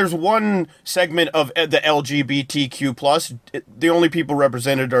 like there's one segment of the LGBTQ plus. The only people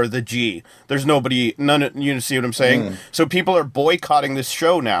represented are the G. There's nobody, you see what I'm saying? So people are boycotting this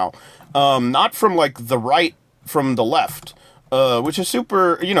show now. Not from like the right, from the left, which is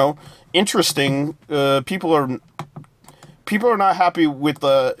super, interesting. People are not happy with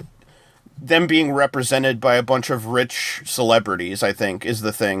them being represented by a bunch of rich celebrities, I think, is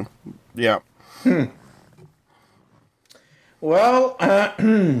the thing. Yeah. Well, I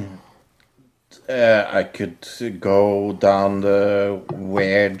could go down the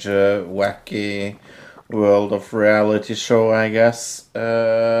weird, wacky world of reality show, I guess.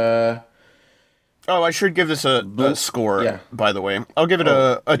 I should give this a score, yeah. by the way. I'll give it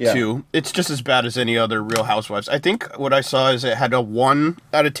a yeah. 2. It's just as bad as any other Real Housewives. I think what I saw is it had a 1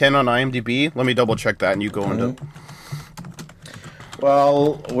 out of 10 on IMDb. Let me double check that and you go into...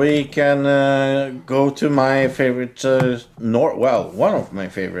 Well, we can go to my favorite, one of my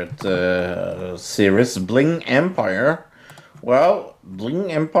favorite series, Bling Empire. Well,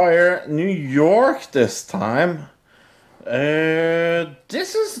 Bling Empire New York this time.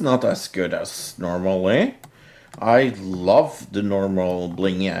 This is not as good as normally. I love the normal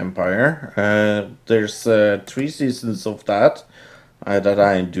Bling Empire. There's 3 seasons of that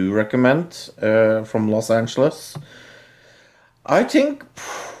I do recommend from Los Angeles. I think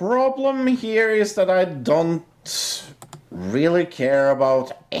problem here is that I don't really care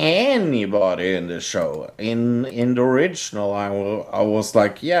about anybody in the show. In the original, I was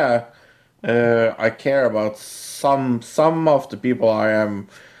like, I care about some of the people I am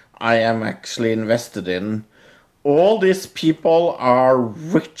actually invested in. All these people are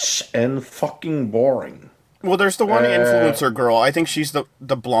rich and fucking boring. Well, there's the one influencer girl. I think she's the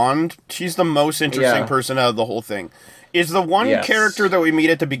blonde. She's the most interesting Yeah. person out of the whole thing. Is the one Yes. character that we meet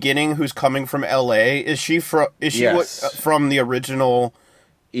at the beginning who's coming from LA? Is she from Yes. from the original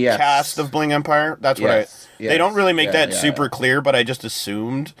Yes. cast of Bling Empire? That's what Yes. They don't really make Yeah, that yeah, super clear, but I just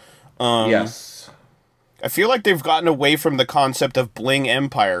assumed. Yes. I feel like they've gotten away from the concept of Bling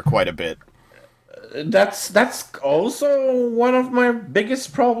Empire quite a bit. That's also one of my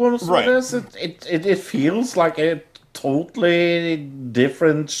biggest problems Right. with this. It feels like a totally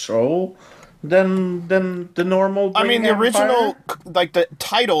different show than the normal. I mean, Bling the original, Empire. like the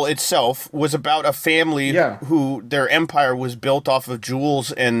title itself, was about a family Yeah. who their empire was built off of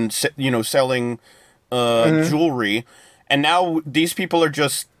jewels and selling jewelry, and now these people are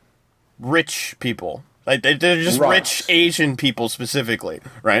just rich people. Like they're just Right. rich Asian people specifically,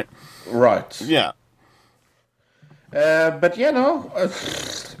 right? Right. Yeah. But I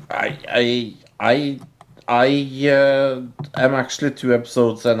am actually 2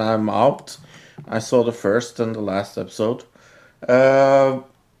 episodes and I'm out. I saw the first and the last episode.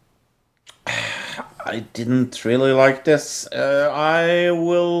 I didn't really like this. I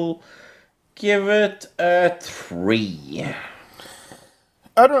will give it a 3.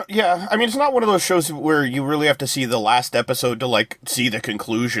 Yeah, I mean, it's not one of those shows where you really have to see the last episode to, like, see the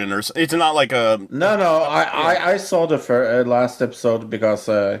conclusion, or it's not like a... No, I saw the last episode because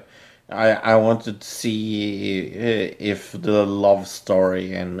I wanted to see if the love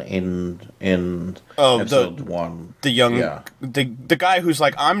story in episode 1. The young... Yeah. The guy who's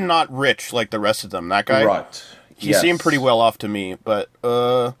like, I'm not rich like the rest of them, that guy? Right. He seemed pretty well off to me, but...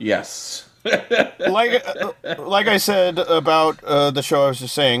 Yes. like I said about the show I was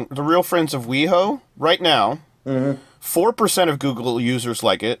just saying, The Real Friends of WeHo, right now, 4% of Google users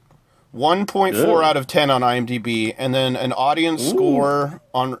like it, 1.4 out of 10 on IMDb, and then an audience score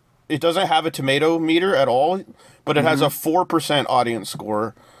on... It doesn't have a tomato meter at all, but it has a 4% audience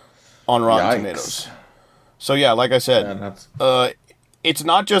score on Rotten Tomatoes. So yeah, like I said, it's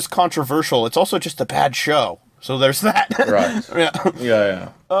not just controversial, it's also just a bad show. So there's that. Right. Yeah.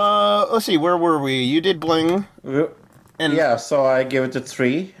 Let's see, where were we? You did Bling. And yeah, so I give it a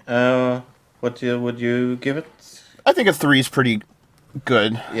 3. What would you give it? I think a 3 is pretty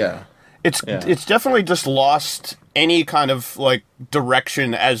good. Yeah. It's definitely just lost any kind of like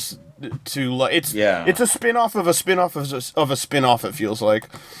direction as to it's a spin-off of a spin-off of a spin-off, it feels like.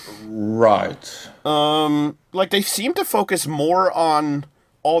 Right. Like they seem to focus more on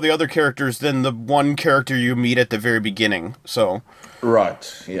all the other characters than the one character you meet at the very beginning. So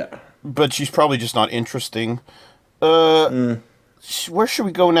right, yeah. But she's probably just not interesting. Where should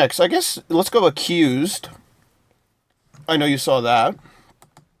we go next? I guess let's go Accused. I know you saw that.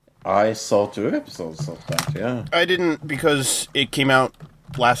 I saw 2 episodes of that, yeah. I didn't because it came out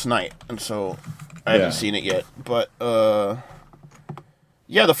last night, and so I haven't seen it yet. But,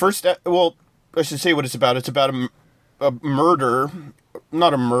 yeah, the first... well, I should say what it's about. It's about a murder.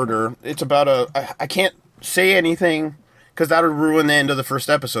 Not a murder. It's about I can't say anything, because that would ruin the end of the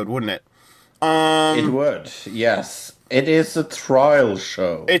first episode, wouldn't it? It would, yes. It is a trial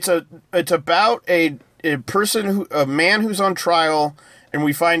show. It's about a man who's on trial... And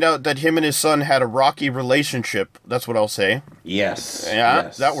we find out that him and his son had a rocky relationship. That's what I'll say. Yes.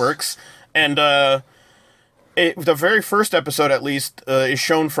 Yeah, that works. And the very first episode, at least, is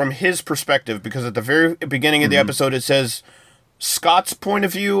shown from his perspective. Because at the very beginning of the episode, it says Scott's point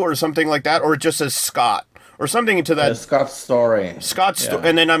of view or something like that. Or it just says Scott. Or something to that. Scott's story.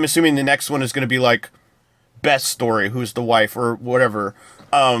 And then I'm assuming the next one is going to be like Beth's story, who's the wife or whatever.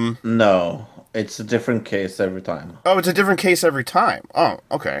 No. It's a different case every time. Oh, it's a different case every time. Oh,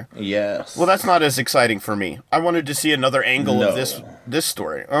 okay. Yes. Well, that's not as exciting for me. I wanted to see another angle of this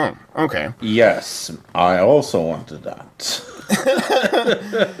story. Oh, okay. Yes, I also wanted that.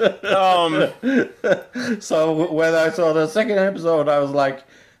 So when I saw the second episode, I was like,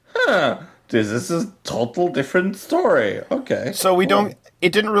 this is a total different story. Okay. So it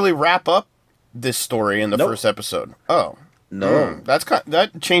didn't really wrap up this story in the first episode. Oh. No,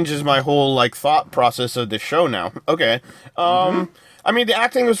 that changes my whole like thought process of the show now. Okay, I mean the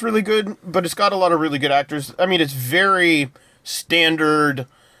acting was really good, but it's got a lot of really good actors. I mean it's very standard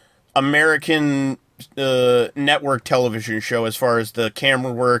American network television show as far as the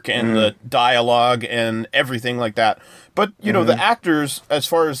camera work and the dialogue and everything like that. But you know the actors, as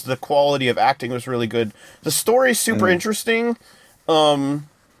far as the quality of acting, was really good. The story's super interesting.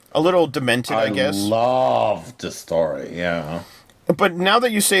 A little demented, I guess. I love the story, yeah. But now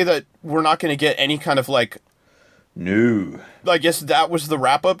that you say that we're not going to get any kind of, like... No. I guess that was the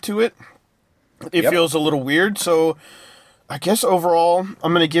wrap-up to it. It feels a little weird, so... I guess overall,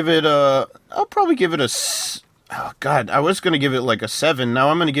 I'm going to give it a... I'll probably give it a... Oh, God, I was going to give it, like, a 7. Now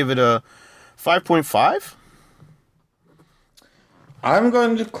I'm going to give it a 5.5? I'm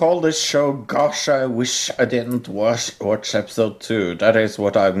going to call this show Gosh, I Wish I Didn't Watch Episode 2. That is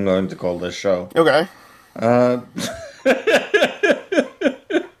what I'm going to call this show. Okay.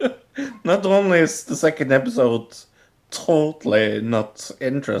 Not only is the second episode totally not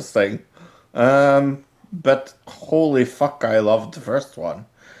interesting, but holy fuck, I loved the first one.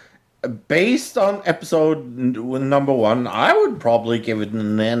 Based on episode number 1, I would probably give it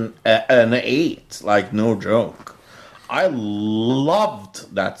an 8, like no joke. I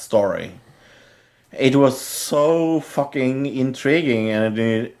loved that story. It was so fucking intriguing,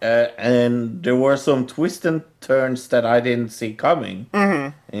 and there were some twists and turns that I didn't see coming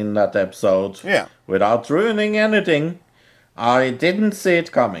in that episode. Yeah. Without ruining anything, I didn't see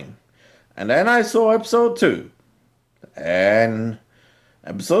it coming. And then I saw episode 2. And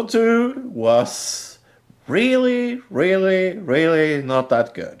episode 2 was really, really, really not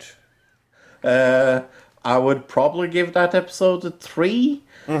that good. I would probably give that episode a 3.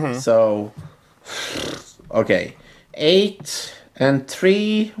 So, okay. 8 and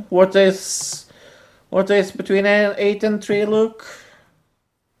 3. What is between 8 and 3, Luke?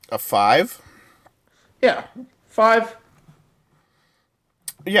 A 5? Yeah, 5.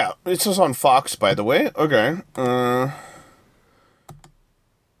 Yeah, this is on Fox, by the way. Okay. I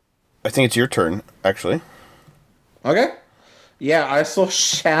think it's your turn, actually. Okay. Yeah, I saw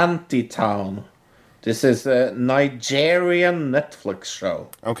Shantytown. This is a Nigerian Netflix show.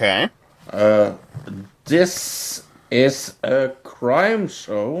 Okay. This is a crime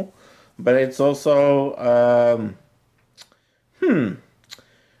show, but it's also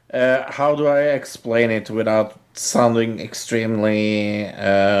how do I explain it without sounding extremely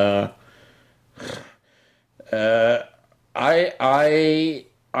I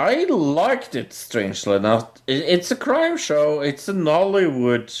liked it, strangely enough. It's a crime show. It's a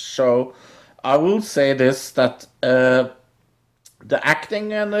Nollywood show. I will say this, that the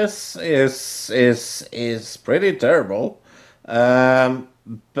acting in this is pretty terrible.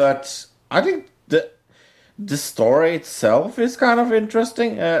 But I think the story itself is kind of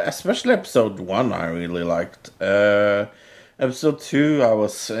interesting, especially episode 1 I really liked. Episode 2 I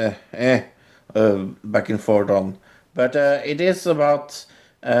was back and forth on. But it is about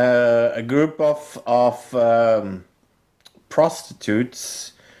a group of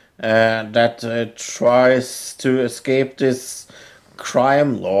prostitutes that tries to escape this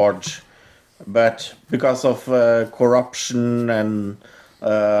crime lord, but because of corruption and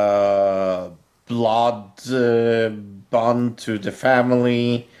blood bond to the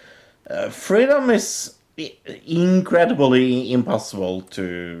family, freedom is incredibly impossible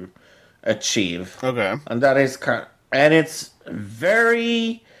to achieve. Okay. And that is and it's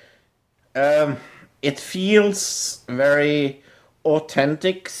very it feels very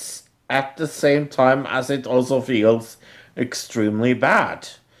authentic at the same time as it also feels extremely bad.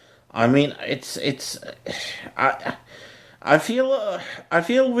 I mean, I feel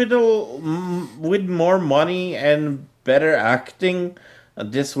with more money and better acting,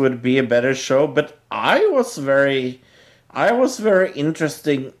 this would be a better show. But I was very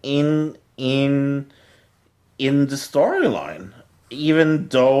interested in the storyline, even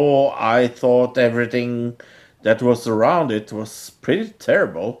though I thought everything that was around it was pretty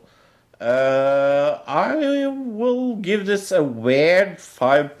terrible. I will give this a weird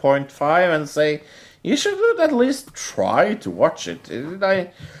 5.5 and say you should at least try to watch it.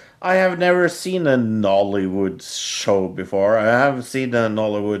 I have never seen a Nollywood show before. I have seen a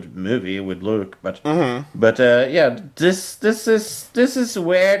Nollywood movie with Luke, but yeah, this is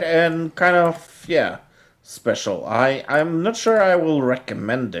weird and kind of special. I'm not sure I will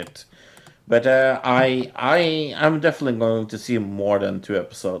recommend it. But I'm definitely going to see more than 2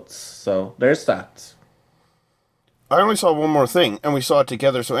 episodes. So there's that. I only saw one more thing, and we saw it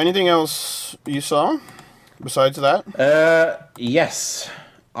together. So anything else you saw besides that? Yes,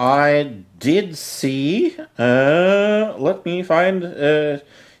 I did see. Let me find.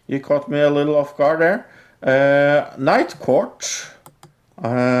 You caught me a little off guard there. Night Court.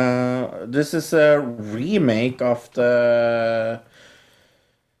 This is a remake of the.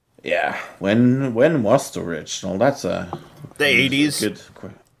 Yeah, when was the original? That's the 80s. Good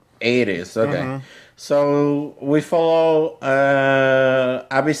 80s. Okay, so we follow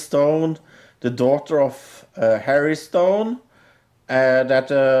Abby Stone, the daughter of Harry Stone, that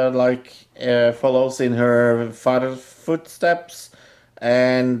follows in her father's footsteps,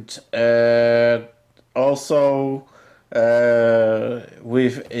 and also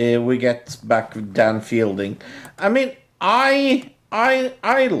we get back with Dan Fielding. I mean,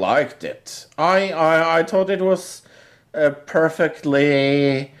 I liked it. I thought it was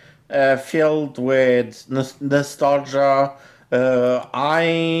perfectly filled with nostalgia.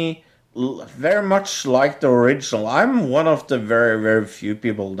 I very much like the original. I'm one of the very, very few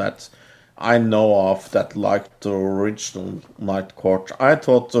people that I know of that liked the original Night Court. I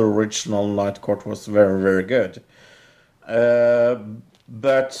thought the original Night Court was very, very good.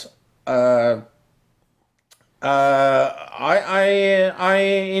 But I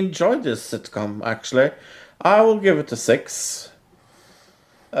enjoyed this sitcom, actually. I will give it a 6.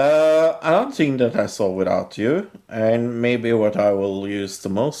 Another thing that I saw without you, and maybe what I will use the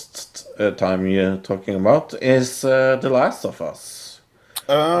most time you're talking about, is The Last of Us.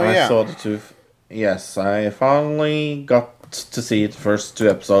 I saw the 2. Yes, I finally got to see the first 2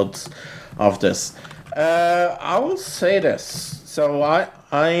 episodes of this. I will say this. So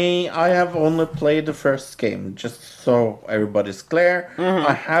I have only played the first game, just so everybody's clear.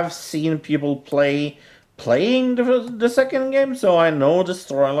 I have seen people playing the second game, so I know the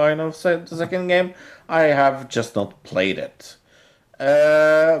storyline of the second game. I have just not played it.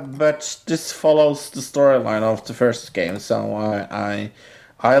 But this follows the storyline of the first game, so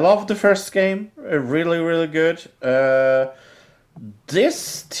I love the first game. Really, really good.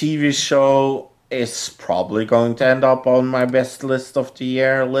 This TV show is probably going to end up on my best list of the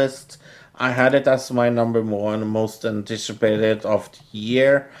year list. I had it as my number one most anticipated of the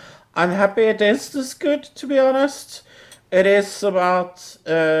year. I'm happy it is this good, to be honest. It is about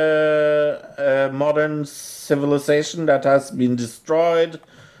a modern civilization that has been destroyed,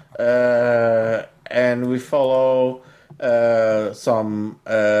 and we follow some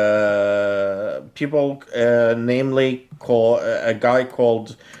people, namely a guy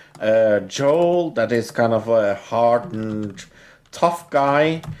called Joel, that is kind of a hardened, tough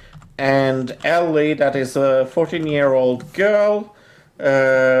guy, and Ellie, that is a 14-year-old girl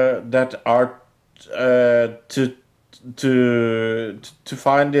that are to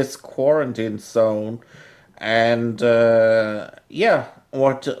find this quarantine zone, and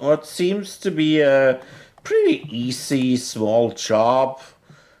what seems to be a pretty easy small job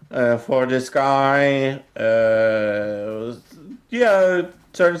for this guy.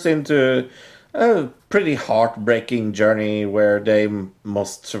 Turns into a pretty heartbreaking journey where they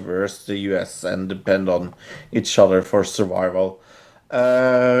must traverse the US and depend on each other for survival.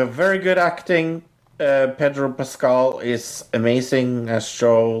 Very good acting. Pedro Pascal is amazing as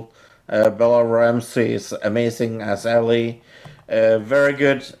Joel. Bella Ramsey is amazing as Ellie. Very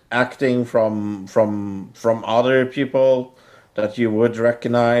good acting from other people that you would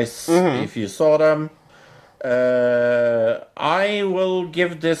recognize if you saw them. I will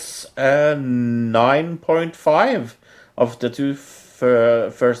give this a 9.5 of the two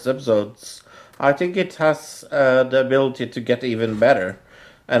first episodes. I think it has the ability to get even better,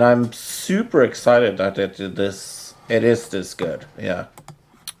 and I'm super excited that it is this good. Yeah.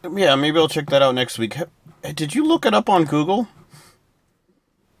 Yeah, maybe I'll check that out next week. Did you look it up on Google?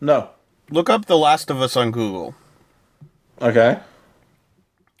 No. Look up The Last of Us on Google. Okay.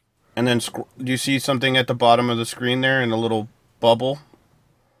 And then, do you see something at the bottom of the screen there in a little bubble?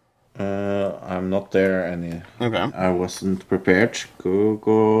 I'm not there any. Okay. I wasn't prepared.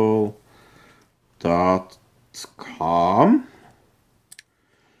 Google.com.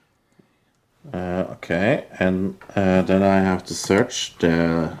 Okay, and then I have to search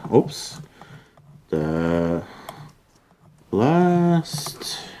the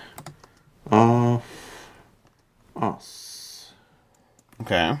Last of Us.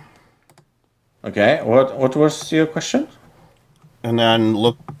 Okay. Okay, what was your question? And then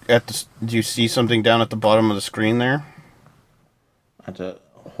look at the. Do you see something down at the bottom of the screen there? At the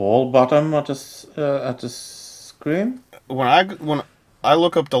whole bottom of at the screen? When I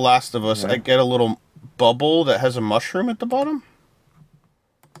look up The Last of Us, I get a little bubble that has a mushroom at the bottom.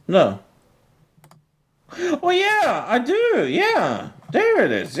 No. Oh yeah, I do. Yeah, there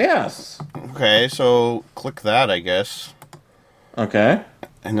it is. Yes. Okay, so click that, I guess. Okay.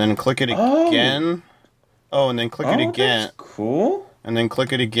 And then click it again. Oh, and then click it again. That's cool. And then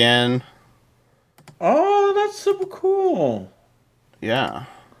click it again. Oh, that's super cool. Yeah.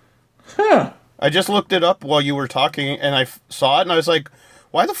 Huh. I just looked it up while you were talking, and I saw it, and I was like,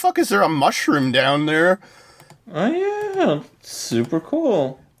 why the fuck is there a mushroom down there? Oh, yeah. Super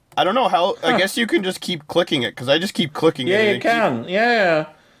cool. I don't know how. I guess you can just keep clicking it, because I just keep clicking it. Yeah, you can. Yeah.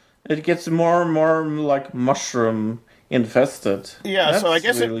 It gets more and more like mushroom infested. Yeah, so I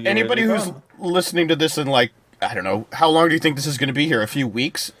guess really, anybody really who's fun. listening to this in, like, I don't know, how long do you think this is going to be here? A few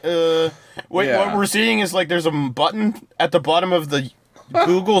weeks? What we're seeing is, like, there's a button at the bottom of the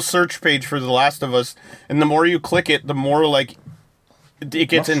Google search page for The Last of Us, and the more you click it, the more, like, it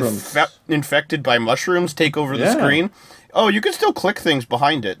gets infected by mushrooms, take over the screen. Oh, you can still click things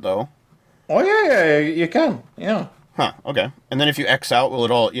behind it, though. Oh, yeah, you can. Yeah. Huh, okay. And then if you X out,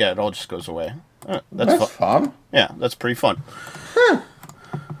 it all just goes away. That's fun. Yeah, that's pretty fun. Huh.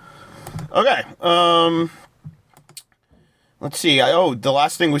 Okay, let's see. The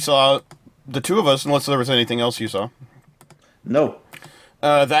last thing we saw, the two of us, unless there was anything else you saw. No.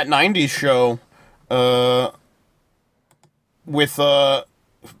 That 90s show, with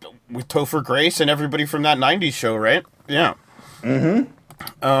Topher Grace and everybody from that 90s show, right? Yeah.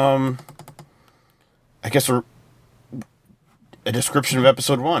 Mm-hmm. I guess a description of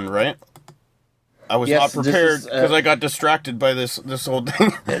episode 1, right? I was not prepared because I got distracted by this whole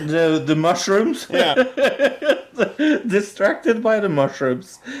thing. The mushrooms? Yeah. Distracted by the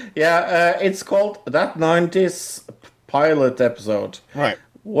mushrooms. Yeah, it's called That 90s pilot episode. Right.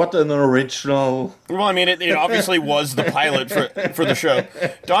 What an original. Well, I mean, it obviously was the pilot for the show.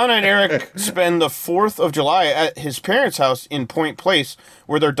 Donna and Eric spend the 4th of July at his parents' house in Point Place,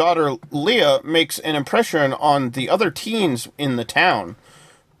 where their daughter Leah makes an impression on the other teens in the town.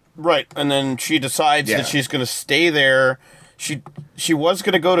 Right, and then she decides that she's going to stay there. She was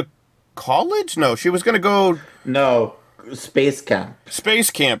going to go to college? No, she was going to go... No, space camp. Space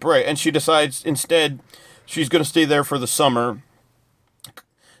camp, right. And she decides instead she's going to stay there for the summer.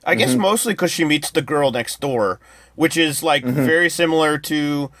 I guess mostly because she meets the girl next door, which is like very similar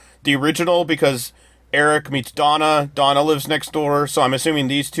to the original because Eric meets Donna. Donna lives next door, so I'm assuming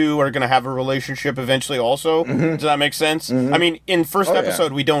these two are going to have a relationship eventually also. Does that make sense? I mean, in first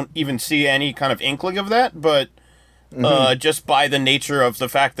episode, we don't even see any kind of inkling of that, but just by the nature of the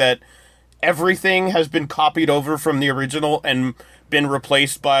fact that everything has been copied over from the original and been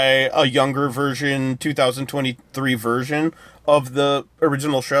replaced by a younger version, 2023 version of the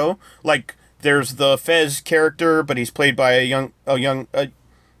original show. Like, there's the Fez character, but he's played by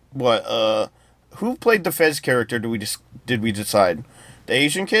who played the Fez character, did we decide? The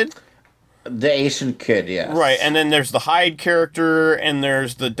Asian kid? The Asian kid, yes. Right, and then there's the Hyde character, and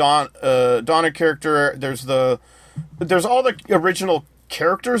there's the Donna character, there's all the original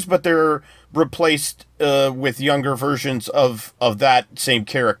characters, but they're replaced with younger versions of that same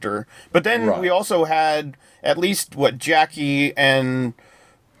character. But then we also had at least Jackie and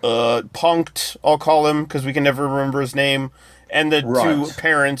Punked, I'll call him because we can never remember his name, and the two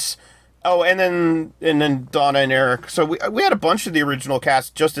parents. Oh, and then Donna and Eric. So we had a bunch of the original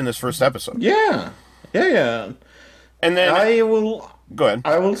cast just in this first episode. Yeah. And then go ahead.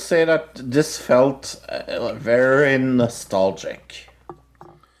 I will say that this felt very nostalgic.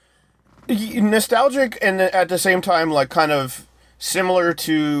 Nostalgic, and at the same time, like kind of similar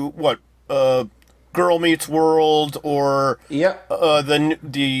to Girl Meets World or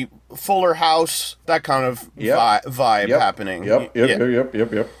the Fuller House, that kind of vibe happening.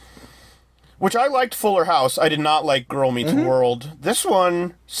 Yep. Which I liked Fuller House. I did not like Girl Meets World. This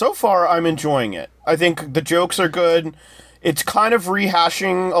one, so far, I'm enjoying it. I think the jokes are good. It's kind of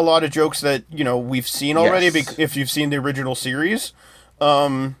rehashing a lot of jokes that, we've seen already if you've seen the original series.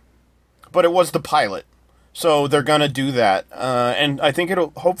 But it was the pilot. So they're going to do that. And I think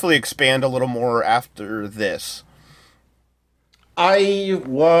it'll hopefully expand a little more after this. I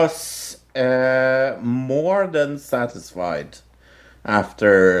was more than satisfied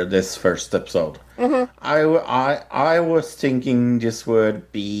after this first episode. I was thinking this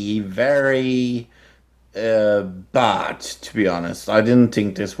would be very bad, to be honest. I didn't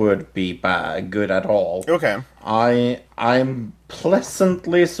think this would be good at all. Okay. I'm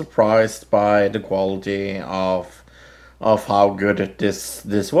pleasantly surprised by the quality of how good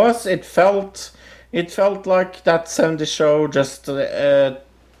this was. It felt like that 70s show just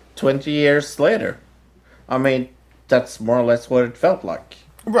 20 years later. I mean, that's more or less what it felt like.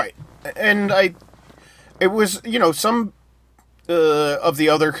 Right. And it was, some of the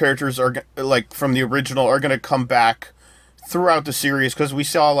other characters are, like, from the original are going to come back throughout the series, because we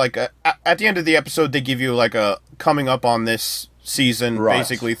saw, like, at the end of the episode, they give you, like, a coming up on this season,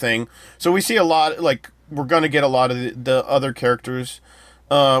 basically, thing. So we see a lot, like, we're going to get a lot of the other characters,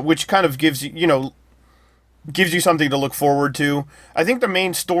 which kind of gives you, gives you something to look forward to. I think the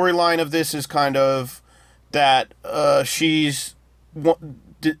main storyline of this is kind of that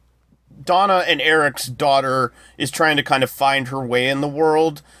Donna and Eric's daughter is trying to kind of find her way in the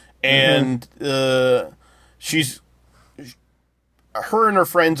world, and her and her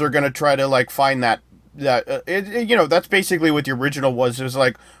friends are going to try to, like, find that's basically what the original was. It was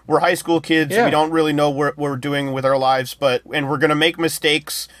like, we're high school kids, we don't really know what we're doing with our lives, and we're going to make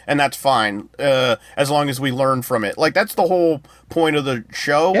mistakes, and that's fine, as long as we learn from it. Like, that's the whole point of the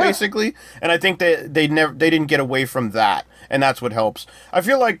show, basically, and I think they didn't get away from that, and that's what helps. I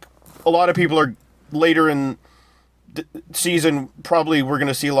feel like a lot of people are later in the season, probably we're going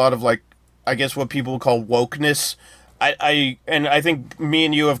to see a lot of, like, I guess what people call wokeness. I think me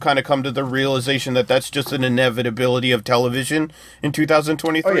and you have kind of come to the realization that that's just an inevitability of television in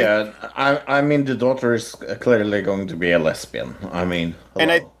 2023. Oh yeah, I mean the daughter is clearly going to be a lesbian. I mean, hello.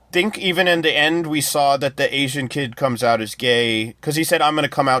 And I think even in the end we saw that the Asian kid comes out as gay because he said, "I'm going to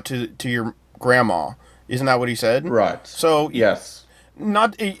come out to your grandma." Isn't that what he said? Right. So yes,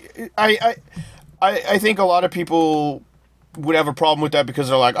 I think a lot of people would have a problem with that because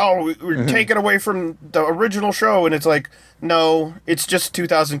they're like, oh, we're taking away from the original show, and it's like, no, it's just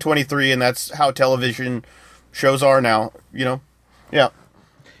 2023, and that's how television shows are now, Yeah.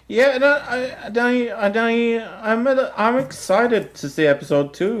 Yeah, and I'm excited to see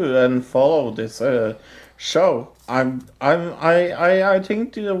episode 2 and follow this show. I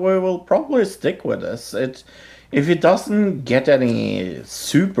think we will probably stick with this. If it doesn't get any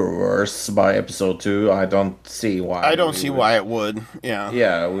super worse by episode 2, I don't see why. I don't see why it would. Yeah.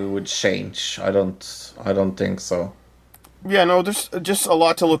 Yeah, we would change. I don't think so. Yeah, no, there's just a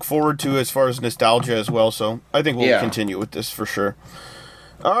lot to look forward to as far as nostalgia as well, so I think we'll Yeah. continue with this for sure.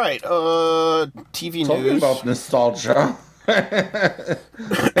 All right, TV Talking news. about nostalgia.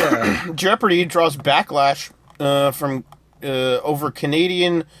 Jeopardy draws backlash from over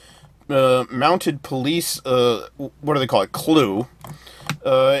Canadian mounted police. What do they call it? Clue.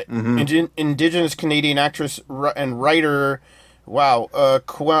 Indigenous Canadian actress and writer. Wow.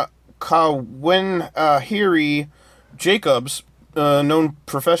 Kawenhiri Jacobs, known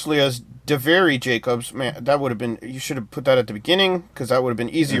professionally as DeVary Jacobs. Man, that would have been. You should have put that at the beginning because that would have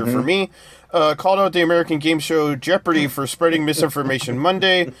been easier for me. Called out the American game show Jeopardy for spreading misinformation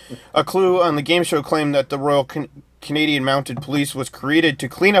Monday. A Clue on the game show claimed that the Royal Canadian Mounted Police was created to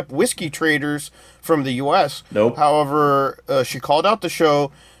clean up whiskey traders from the U.S. Nope. However, she called out the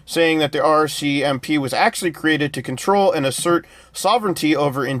show, saying that the RCMP was actually created to control and assert sovereignty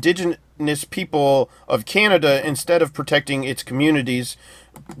over Indigenous people of Canada instead of protecting its communities,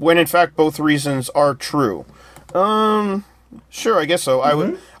 when in fact both reasons are true. Sure, I guess so.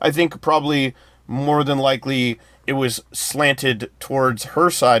 I think probably more than likely it was slanted towards her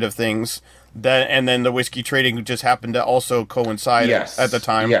side of things. And then the whiskey trading just happened to also coincide Yes. at the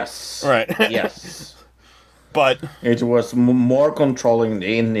time. Yes. Right. Yes. But It was more controlling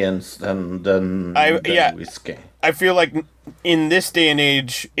the Indians than whiskey. I feel like in this day and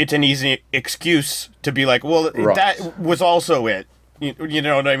age, it's an easy excuse to be like, well, Right. that was also it. You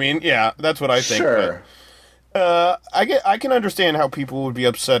know what I mean? Yeah, that's what I think. Sure. But, I can understand how people would be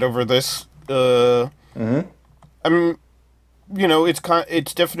upset over this. I mean,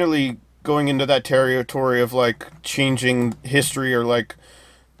 it's definitely going into that territory of like changing history or like,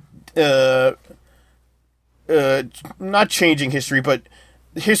 not changing history, but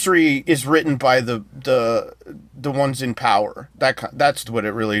history is written by the ones in power. That's what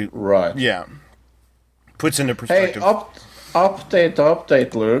it really, Right. yeah, puts into Hey, perspective.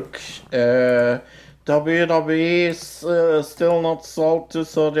 update, Luke. WWE is still not sold to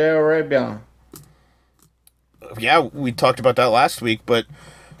Saudi Arabia. Yeah, we talked about that last week, but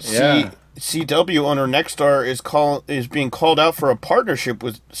Yeah. CW owner Nexstar is being called out for a partnership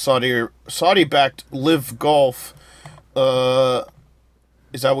with Saudi-backed Live Golf.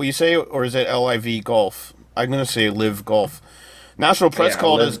 Is that what you say, or is it LIV Golf? I'm gonna say Live Golf. National Press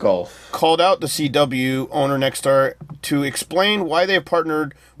Live Golf. called out the CW owner Nexstar to explain why they have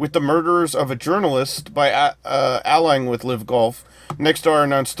partnered with the murderers of a journalist by allying with Live Golf. Nexstar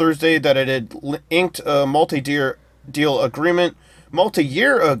announced Thursday that it had inked a multi-year agreement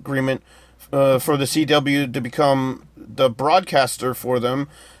for the CW to become the broadcaster for them.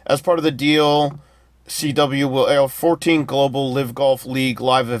 As part of the deal, CW will air 14 global Live Golf League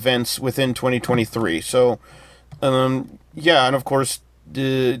live events within 2023. So, yeah, and of course,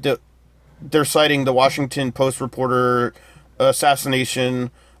 they're citing the Washington Post reporter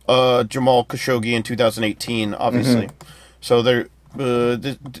assassination, Jamal Khashoggi in 2018, obviously. So they're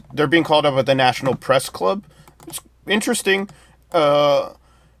being called up at the National Press Club. It's interesting. Did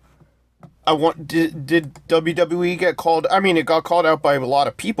WWE get called? I mean, it got called out by a lot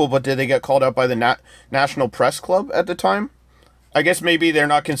of people, but did they get called out by the National Press Club at the time? I guess maybe they're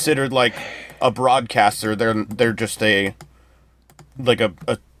not considered like a broadcaster. They're just an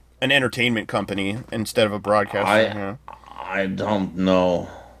entertainment company instead of a broadcaster. I don't know.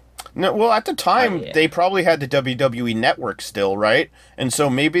 No, well, at the time, they probably had the WWE network still, right? And so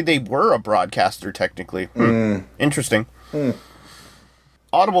maybe they were a broadcaster, technically. Interesting.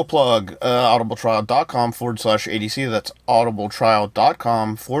 Audible plug, audibletrial.com/ADC. That's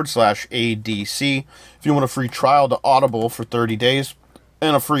audibletrial.com/ADC. If you want a free trial to Audible for 30 days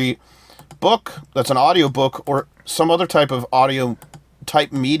and a free book, that's an audio book or some other type of audio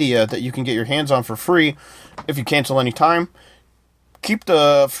type media that you can get your hands on for free if you cancel any time. Keep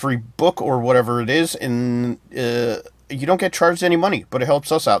the free book or whatever it is, and you don't get charged any money, but it helps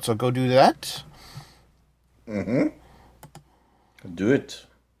us out, so go do that. Do it.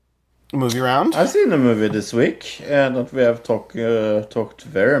 Movie round. I've seen a movie this week that we have talked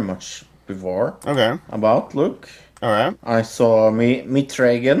very much before Okay. about. Look, All right. I saw Meet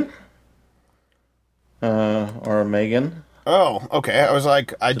Reagan or Megan. Oh, okay. I was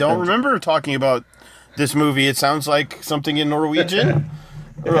like, I don't remember talking about this movie. It sounds like something in Norwegian.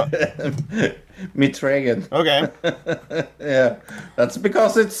 Meet Reagan. Okay. Yeah, that's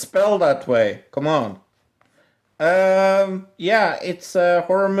because it's spelled that way. Come on. Yeah, it's a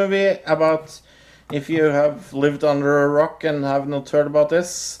horror movie about if you have lived under a rock and have not heard about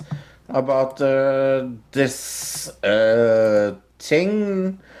this, about this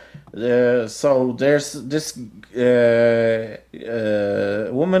thing. So there's this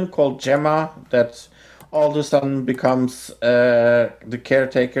woman called Gemma that all of a sudden becomes the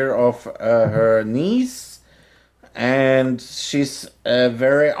caretaker of her niece, and she's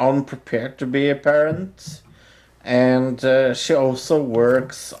very unprepared to be a parent. And she also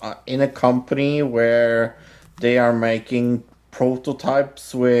works in a company where they are making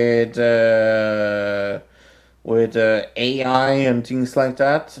prototypes with AI and things like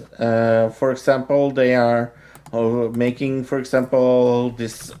that. For example, they are making, for example,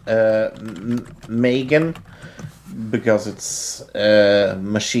 this Megan, because it's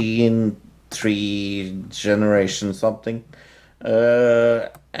machine 3 generation something.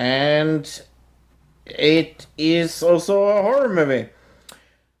 And it is also a horror movie.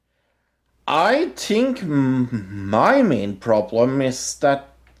 I think my main problem is that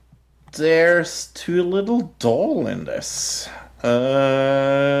there's too little doll in this.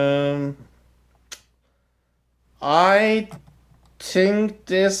 I think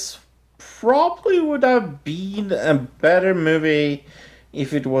this probably would have been a better movie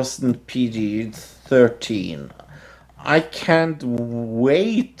if it wasn't PG-13. I can't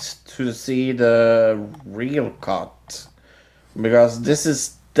wait to see the real cut, because this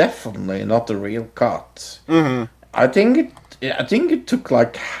is definitely not the real cut. Mm-hmm. I think it took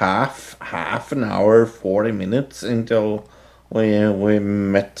like half an hour, 40 minutes until we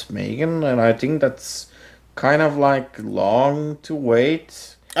met Megan, and I think that's kind of like long to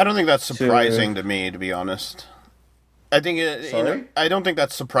wait. I don't think that's surprising to me, to be honest. I think I don't think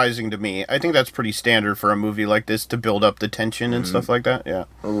that's surprising to me. I think that's pretty standard for a movie like this to build up the tension and stuff like that. Yeah.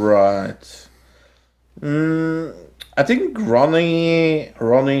 Right. I think Ronnie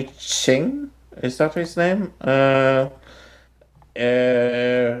Ching, is that his name?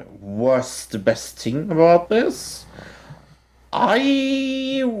 Was the best thing about this.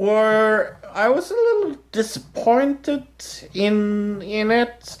 I was a little disappointed in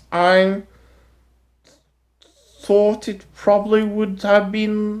it. I thought it probably would have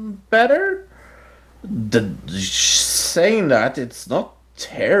been better. Saying that, it's not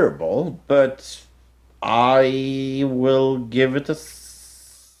terrible, but I will give it a...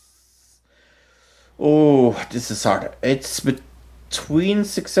 Oh, this is hard. It's between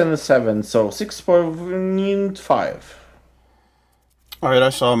 6 and a 7, so 6.5. Alright, I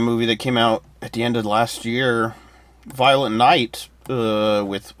saw a movie that came out at the end of last year, Violent Night,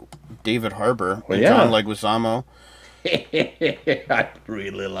 with David Harbour and John Leguizamo. I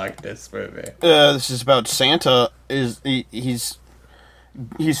really like this movie. This is about Santa. He's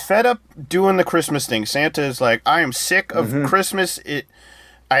fed up doing the Christmas thing. Santa is like, I am sick of Christmas.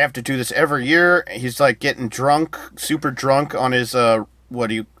 I have to do this every year. He's like getting drunk, super drunk on his I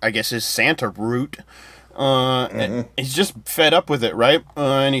guess his Santa route. And he's just fed up with it, right?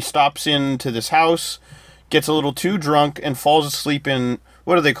 And he stops into this house, gets a little too drunk, and falls asleep in,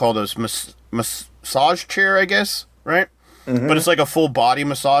 what do they call those? Massage chair, I guess, right? But it's like a full body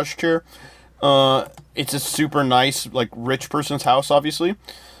massage chair. It's a super nice, like, rich person's house, obviously.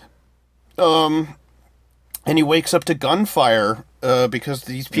 And he wakes up to gunfire because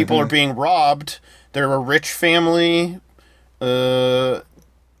these people are being robbed. They're a rich family who's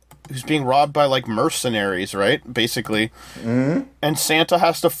being robbed by, like, mercenaries, right? Basically. And Santa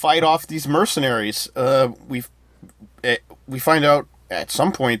has to fight off these mercenaries. We find out at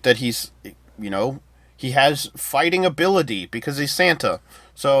some point that he's, he has fighting ability because he's Santa.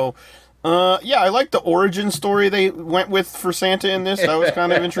 So, I like the origin story they went with for Santa in this. That was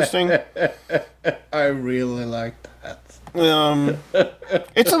kind of interesting. I really like that.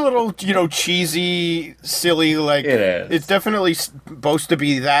 It's a little, cheesy, silly, like... It is. It's definitely supposed to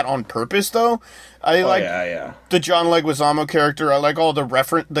be that on purpose, though. I like the John Leguizamo character. I like all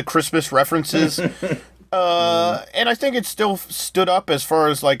the Christmas references. And I think it still stood up as far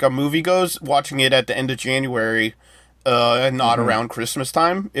as, like, a movie goes, watching it at the end of January, and not around Christmas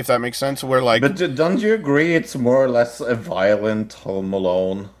time, if that makes sense, where, like... But don't you agree it's more or less a violent Home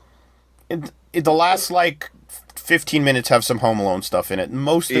Alone? The last, like, 15 minutes have some Home Alone stuff in it.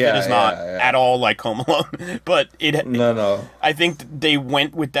 Most of it is not at all like Home Alone, but No. I think they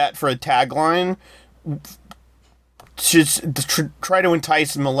went with that for a tagline to try to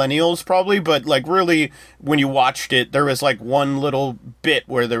entice millennials, probably, but, like, really, when you watched it, there was, like, one little bit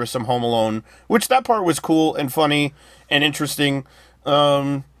where there was some Home Alone, which that part was cool and funny and interesting.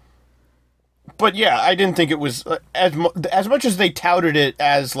 But yeah, I didn't think it was as much as they touted it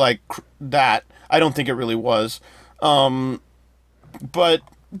as, like, that. I don't think it really was. But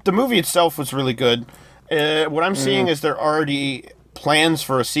the movie itself was really good. What I'm seeing is there are already plans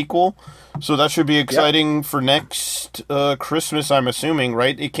for a sequel, so that should be exciting for next Christmas, I'm assuming,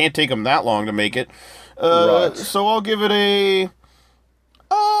 right? It can't take them that long to make it. Right. So I'll give it a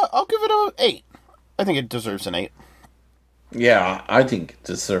 8. I think it deserves an 8. Yeah, I think it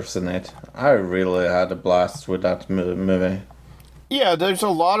deserves an 8. I really had a blast with that movie. Yeah, there's a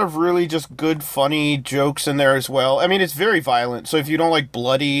lot of really just good, funny jokes in there as well. I mean, it's very violent, so if you don't like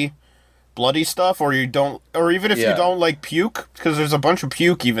bloody stuff, or you don't, or even if you don't like puke, because there's a bunch of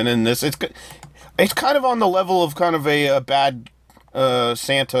puke even in this, it's kind of on the level of kind of a bad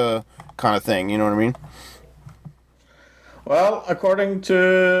Santa kind of thing. You know what I mean? Well, according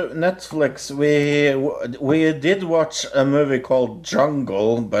to Netflix, we did watch a movie called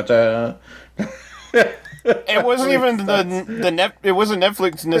Jungle, but It wasn't even it wasn't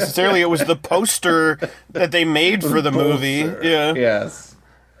Netflix necessarily. It was the poster that they made for the movie. Yeah. Yes.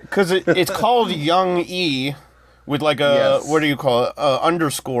 Because it's called Young E, with like a what do you call it?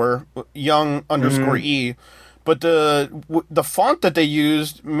 Underscore Young underscore E, but the font that they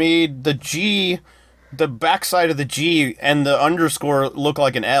used made the G, the backside of the G and the underscore look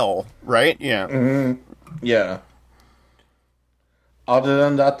like an L, right? Yeah. Yeah. Other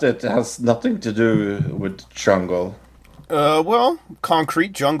than that, it has nothing to do with jungle. Well,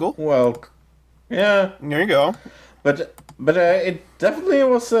 concrete jungle. Well, yeah, There you go. but it definitely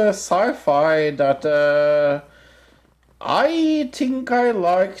was a sci-fi that I think I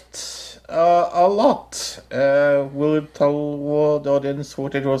liked a lot. Will you tell the audience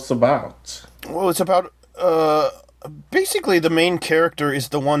what it was about? Well, it's about basically the main character is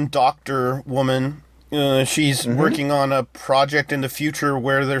the one doctor woman. She's working on a project in the future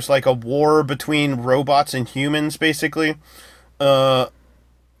where there's like a war between robots and humans, basically.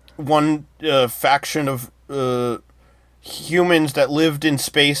 One faction of humans that lived in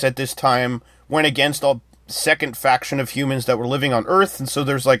space at this time went against a second faction of humans that were living on Earth, and so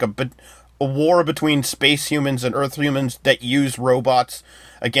there's like a war between space humans and Earth humans that use robots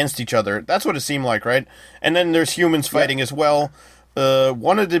against each other. That's what it seemed like, right? And then there's humans fighting as well.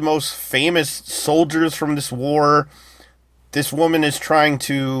 One of the most famous soldiers from this war, this woman is trying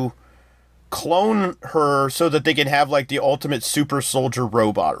to clone her so that they can have like the ultimate super soldier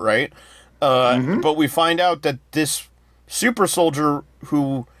robot, right? But we find out that this super soldier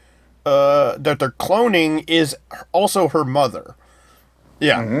who that they're cloning is also her mother.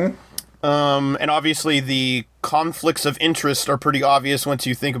 Yeah. And obviously the conflicts of interest are pretty obvious once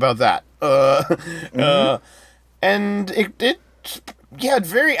you think about that. And it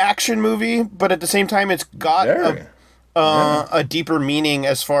very action movie, but at the same time it's got a deeper meaning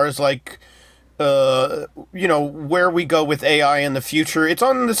as far as like where we go with AI in the future. It's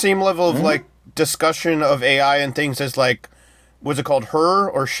on the same level of like discussion of AI and things as like, was it called Her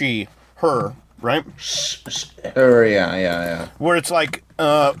or She? Her, right? Yeah. Where it's like,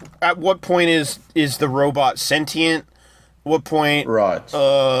 at what point is the robot sentient? What point? Right.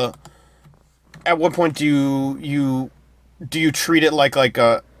 At what point do you treat it like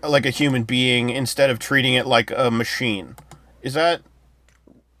a human being instead of treating it like a machine? Is that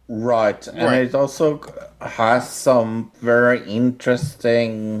right? And it also has some very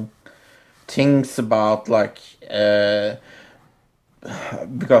interesting things about like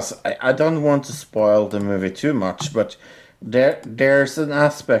because I don't want to spoil the movie too much, but there's an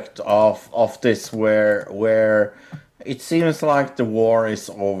aspect of this where it seems like the war is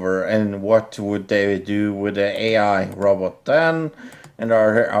over, and what would they do with the AI robot then? And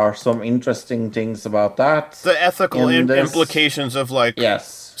there are some interesting things about that. The ethical implications of like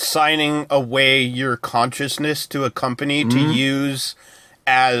signing away your consciousness to a company to use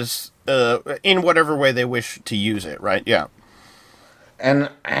as in whatever way they wish to use it, right? Yeah. And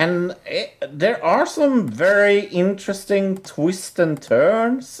there are some very interesting twists and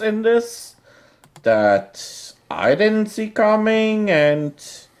turns in this that I didn't see coming, and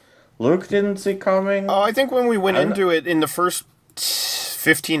Luke didn't see coming. Oh, I think when we went into it in the first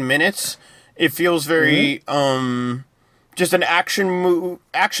 15 minutes, it feels very just an action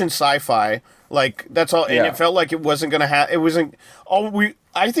sci-fi. Like that's all, and it felt like it wasn't gonna have. It wasn't all we.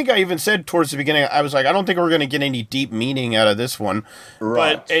 I think I even said towards the beginning, I was like, I don't think we're gonna get any deep meaning out of this one.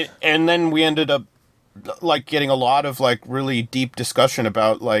 Right. But and then we ended up like getting a lot of like really deep discussion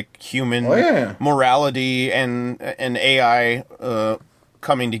about like human morality and AI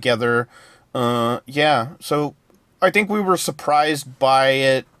coming together. So I think we were surprised by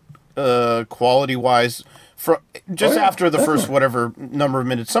it quality wise after the first whatever number of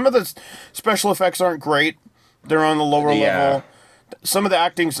minutes. Some of the special effects aren't great. They're on the lower level. Some of the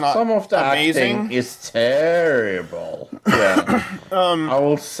acting's not Some of the amazing. acting is terrible. Yeah. I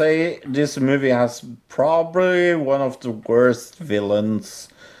will say this movie has probably one of the worst villains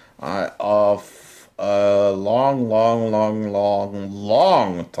of a long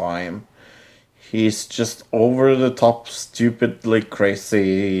time. He's just over the top, stupidly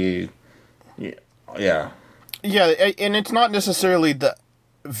crazy. Yeah. Yeah, and it's not necessarily the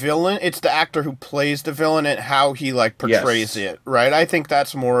villain, it's the actor who plays the villain and how he like portrays Yes. it, right? I think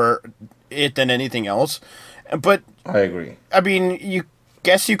that's more it than anything else. But I agree. I mean, you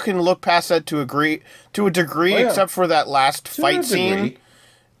guess you can look past that to a degree, Oh, yeah. except for that last To fight a scene degree.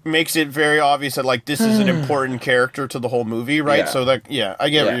 makes it very obvious that like this is an important character to the whole movie, right? Yeah. So that I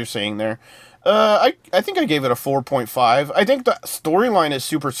get what Yeah. you're saying there. I think I gave it a 4.5. I think the storyline is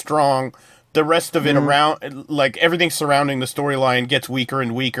super strong. The rest of it around, like everything surrounding the storyline, gets weaker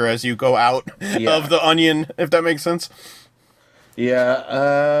and weaker as you go out Yeah. of the onion, if that makes sense.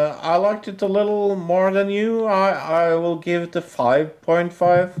 Yeah, I liked it a little more than you. I will give it a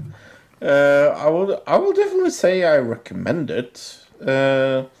 5.5. I will definitely say I recommend it.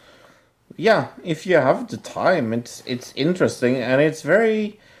 Yeah, if you have the time, it's interesting and it's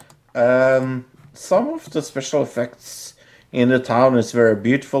very. Some of the special effects in the town is very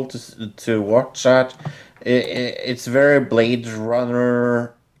beautiful to watch at. It's very Blade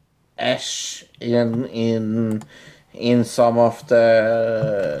Runner-ish in some of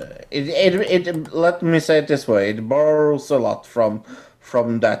the it let me say it this way, it borrows a lot from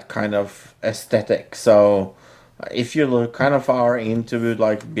that kind of aesthetic. So if you kind of are into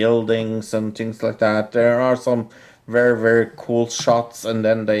like buildings and things like that, there are some very, very cool shots, and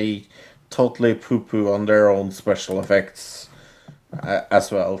then they totally poo-poo on their own special effects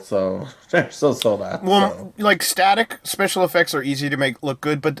as well. So there's also that. Well, like static special effects are easy to make look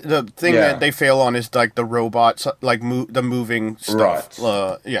good, but the thing Yeah. that they fail on is like the robots, like the moving stuff.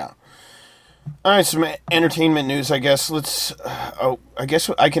 Right. Yeah. All right, some entertainment news, I guess. I guess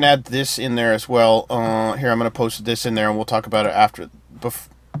I can add this in there as well. Here, I'm going to post this in there, and we'll talk about it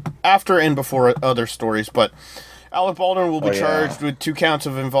after and before other stories. But Alec Baldwin will be charged with 2 counts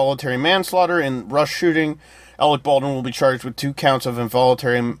of involuntary manslaughter in Rush shooting. Alec Baldwin will be charged with 2 counts of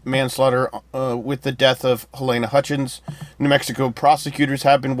involuntary manslaughter with the death of Helena Hutchins. New Mexico prosecutors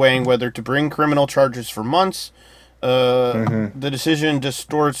have been weighing whether to bring criminal charges for months. The decision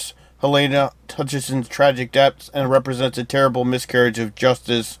distorts Helena Hutchinson's tragic death and represents a terrible miscarriage of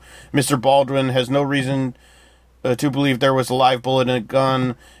justice. Mr. Baldwin has no reason to believe there was a live bullet in a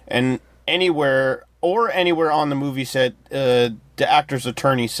gun, and anywhere on the movie set, the actor's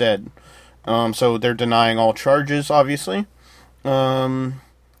attorney said. So they're denying all charges, obviously.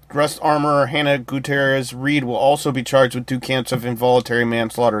 Rust Armorer Hannah Gutierrez Reed will also be charged with 2 counts of involuntary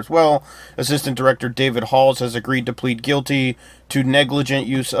manslaughter as well. Assistant Director David Halls has agreed to plead guilty to negligent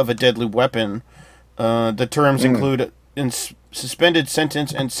use of a deadly weapon. The terms include suspended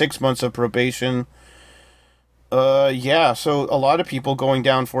sentence and 6 months of probation. Yeah, so a lot of people going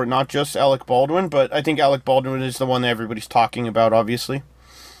down for it, not just Alec Baldwin, but I think Alec Baldwin is the one that everybody's talking about, obviously.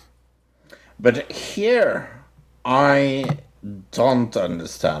 But here, I don't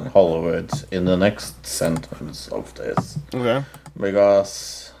understand Hollywood in the next sentence of this. Okay.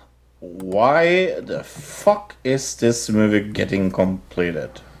 Because why the fuck is this movie getting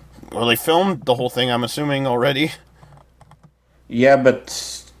completed? Well, they filmed the whole thing, I'm assuming, already. Yeah,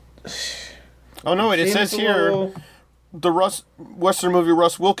 but... Oh, no, it says here, the Western movie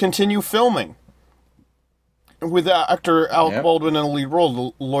Rust will continue filming. With actor Alec Baldwin in the lead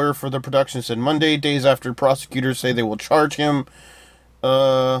role, the lawyer for the production said Monday, days after prosecutors say they will charge him.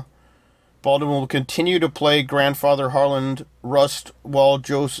 Baldwin will continue to play grandfather Harland Rust while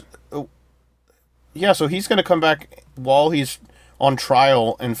Joe's... yeah, so he's going to come back while he's on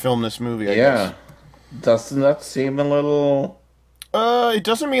trial and film this movie, I guess. Doesn't that seem a little... It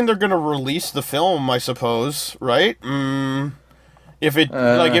doesn't mean they're going to release the film, I suppose, right? If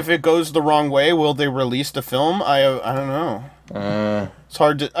it goes the wrong way, will they release the film? I don't know. It's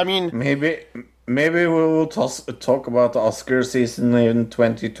hard to... I mean... Maybe we will talk about the Oscar season in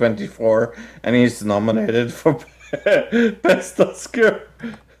 2024, and he's nominated for Best Oscar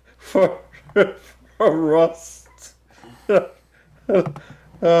for Rust. Oh,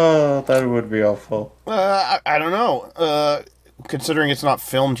 that would be awful. I don't know. Considering it's not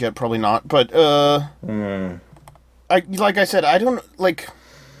filmed yet, probably not. But, like I said, I don't, like,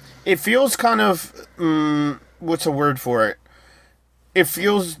 it feels kind of, what's a word for it? It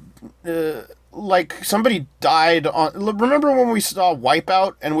feels, like somebody died on, remember when we saw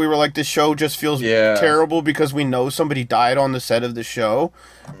Wipeout, and we were like, this show just feels terrible because we know somebody died on the set of the show?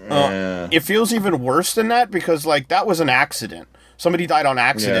 It feels even worse than that, because, like, that was an accident. somebody died on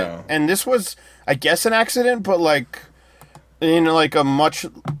accident, Yeah. and this was, I guess, an accident, but like in like a much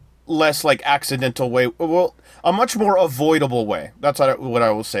less like accidental way. Well, a much more avoidable way. That's what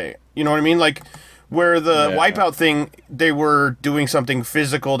I will say. You know what I mean? Like where the Yeah. Wipeout thing, they were doing something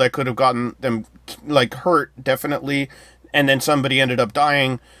physical that could have gotten them like hurt, definitely, and then somebody ended up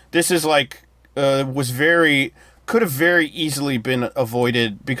dying. This is like could have very easily been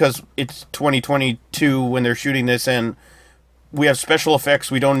avoided because it's 2022 when they're shooting this, and we have special effects.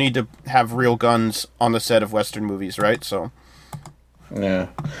 We don't need to have real guns on the set of Western movies, right? So. Yeah.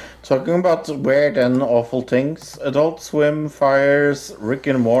 Talking about weird and awful things, Adult Swim fires Rick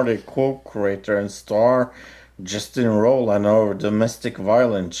and Morty co-creator and star Justin Roiland over domestic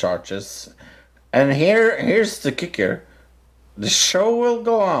violence charges. And here's the kicker. The show will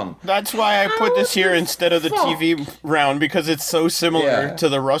go on. That's why I put this here instead of the fuck? TV round, because it's so similar Yeah. to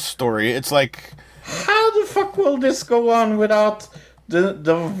the Russ story. It's like, How the fuck will this go on without the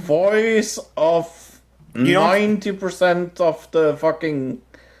voice of don't- 90% of the fucking...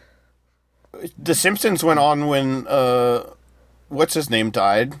 The Simpsons went on when, what's his name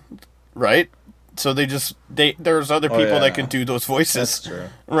died, right? So there's other people yeah. that can do those voices. That's true.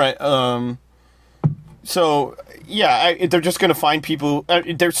 Right, so, yeah, they're just gonna find people,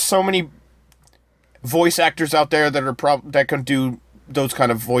 there's so many voice actors out there that are that can do those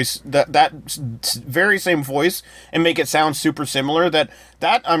kind of voice, that very same voice, and make it sound super similar, that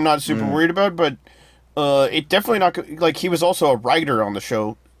I'm not super worried about, but, it definitely not, like, he was also a writer on the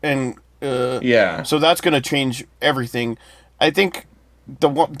show, and, Yeah. so that's gonna change everything. I think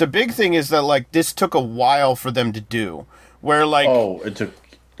the big thing is that, like, this took a while for them to do, where, like, Oh, it took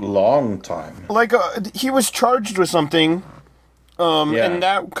a long time. like he was charged with something, Yeah. and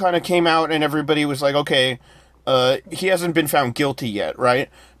that kind of came out, and everybody was like, okay, he hasn't been found guilty yet, right?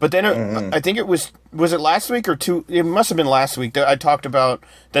 But then I think it was it last week or two? It must have been last week that I talked about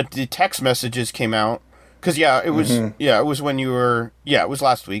that the text messages came out, because it was when you were, it was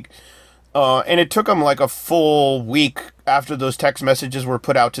last week. And it took them like a full week after those text messages were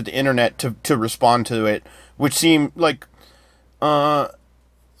put out to the internet to respond to it, which seemed like,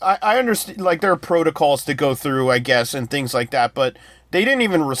 I understand, like, there are protocols to go through, I guess, and things like that, but they didn't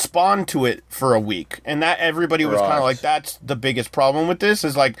even respond to it for a week. And that everybody was kind of Right. like, that's the biggest problem with this,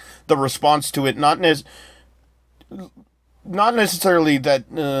 is like the response to it, not necessarily that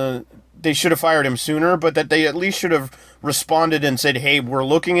they should have fired him sooner, but that they at least should have responded and said, hey, we're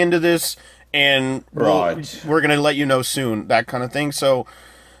looking into this, and Right. we're going to let you know soon, that kind of thing. So,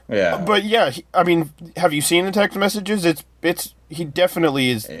 Yeah. but yeah, I mean, have you seen the text messages? He definitely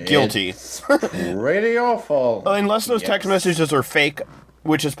is guilty. It's pretty awful. Unless those text Yes. messages are fake,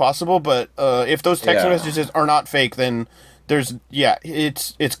 which is possible, but if those text Yeah. messages are not fake, then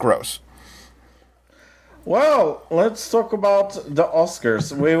it's gross. Well, let's talk about the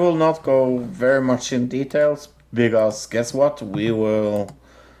Oscars. We will not go very much in details because guess what? We will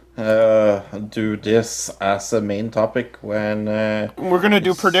do this as a main topic when We're gonna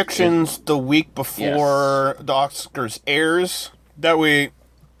do predictions the week before the Oscars airs.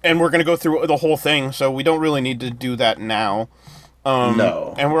 And we're gonna go through the whole thing, so we don't really need to do that now.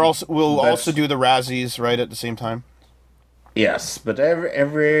 no. And we'll That's- also do the Razzies right at the same time. Yes, but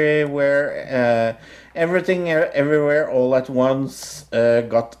everywhere, everything, everywhere, all at once,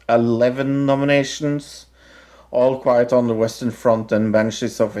 got 11 nominations. All Quiet on the Western Front and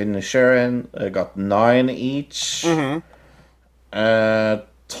Banshees of Inisherin got 9 each.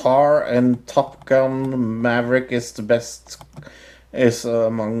 Tar and Top Gun Maverick is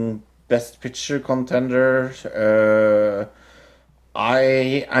among Best Picture contenders.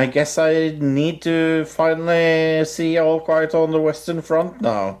 I guess I need to finally see All Quiet on the Western Front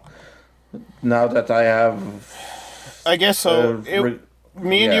now. Now that I have... I guess so.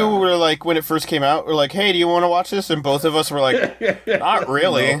 Me and you yeah. were like, when it first came out, we're like, hey, do you want to watch this? And both of us were like, not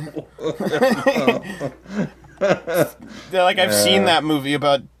really. They're like, I've seen that movie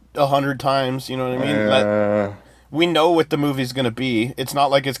about 100 times, you know what I mean? We know what the movie's going to be. It's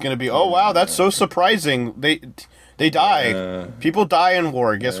not like it's going to be, oh, wow, that's so surprising. They die. People die in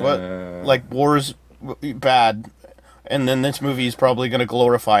war. Guess what? Like, war's bad. And then this movie is probably going to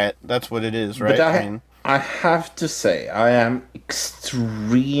glorify it. That's what it is, right? But I have to say, I am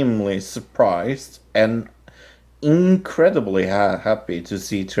extremely surprised and incredibly happy to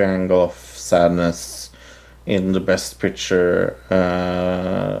see Triangle of Sadness in the Best Picture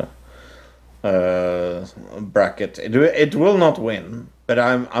bracket. It will not win, but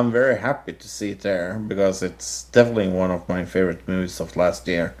I'm very happy to see it there because it's definitely one of my favorite movies of last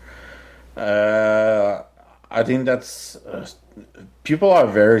year. I think that's people are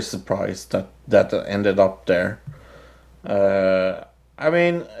very surprised that ended up there. I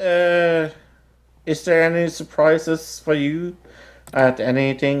mean, is there any surprises for you at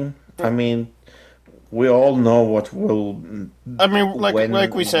anything? I mean, we all know what will. I mean,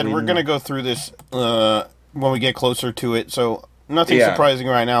 like we said, when- we're gonna go through this when we get closer to it. So nothing Yeah. surprising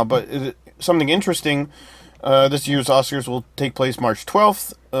right now, but something interesting. This year's Oscars will take place March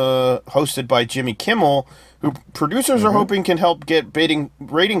 12th, hosted by Jimmy Kimmel, who producers are hoping can help get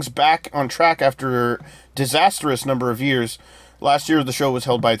ratings back on track after a disastrous number of years. Last year, the show was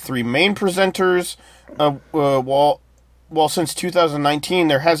held by 3 main presenters, while since 2019,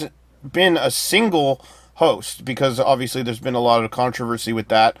 there hasn't been a single host, because obviously there's been a lot of controversy with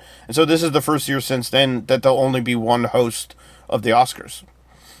that. And so this is the first year since then that there'll only be one host of the Oscars.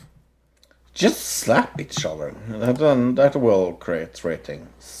 Just slap each other. That will create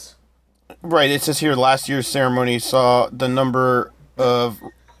ratings. Right, it says here last year's ceremony saw the number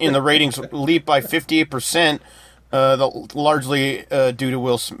in the ratings leap by 58%, largely due to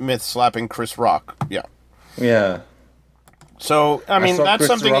Will Smith slapping Chris Rock. Yeah. Yeah. So, I mean, saw that's Chris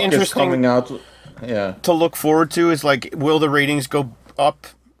something Rock is interesting coming out. Yeah. to look forward to, is like, will the ratings go up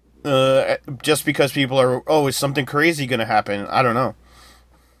just because people are, is something crazy going to happen? I don't know.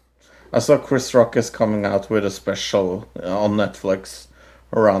 I saw Chris Rock is coming out with a special on Netflix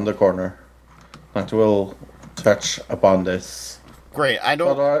around the corner that will touch upon this. Great. I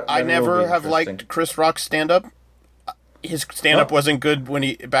But, I that will never be have liked interesting. Chris Rock's stand-up. His stand-up No. wasn't good when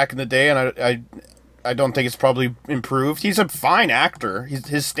he back in the day, and I don't think it's probably improved. He's a fine actor.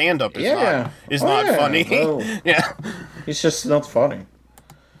 His stand-up is not yeah. funny. Oh. Yeah. He's just not funny.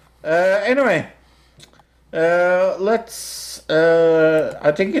 Anyway, let's.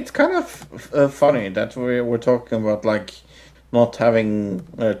 I think it's kind of funny that we're talking about like not having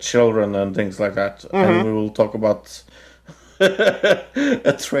children and things like that, and we will talk about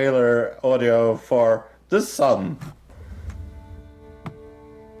a trailer audio for The Sun.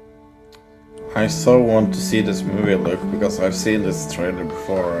 I so want to see this movie look because I've seen this trailer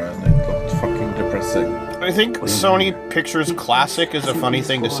before and it looked fucking depressing. I think Sony Pictures Classic is a funny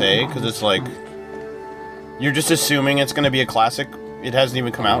thing to say, because it's like, you're just assuming it's going to be a classic. It hasn't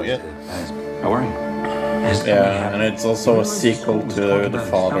even come out yet. How are you? Yeah, and it's also a sequel to The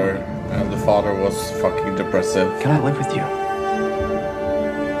Father, and The Father was fucking depressive. Can I live with you?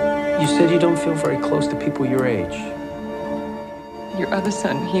 You said you don't feel very close to people your age. Your other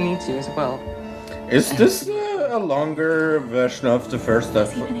son, he needs you as well. Is this a longer version of the first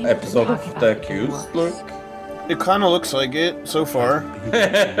episode of The Accused, Luke? It kind of looks like it so far.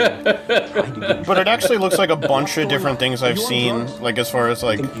 But it actually looks like a bunch of different things I've seen, like as far as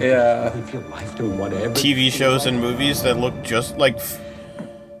like Yeah. TV shows and movies that look just like...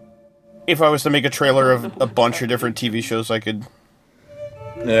 If I was to make a trailer of a bunch of different TV shows, I could...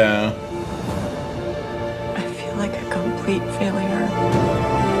 Yeah. I feel like a complete failure.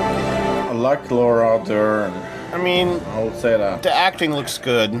 I like Laura Dern. I mean, I will say that. the acting looks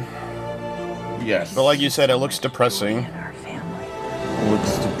good, Yes. but like you said, it looks depressing. In our family. It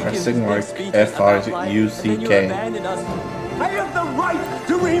looks depressing like F-I-U-C-K. I have the right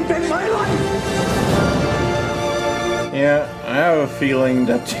to reinvent my life! Yeah, I have a feeling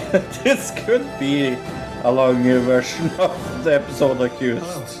that this could be a longer version of the episode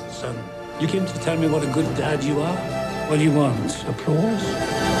Accused. Son, you came to tell me what a good dad you are? What do you want? Applause?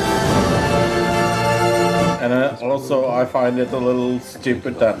 And also, I find it a little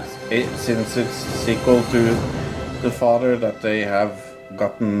stupid that since it's sequel to The Father, that they have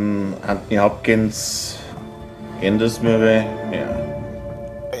gotten Anthony Hopkins in this movie.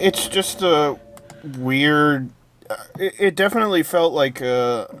 Yeah. It's just a weird... It definitely felt like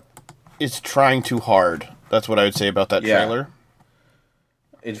it's trying too hard. That's what I would say about that Yeah. trailer.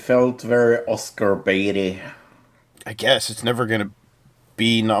 It felt very Oscar baity. I guess it's never going to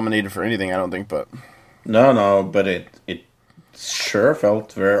be nominated for anything, I don't think, but... No, but it sure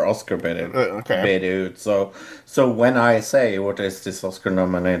felt very Oscar baited. Okay. Baited. So when I say what is this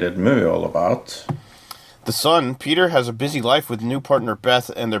Oscar-nominated movie all about? The Sun, Peter has a busy life with new partner Beth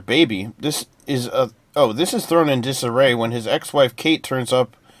and their baby. This is thrown in disarray when his ex-wife Kate turns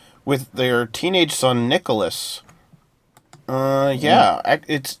up with their teenage son Nicholas.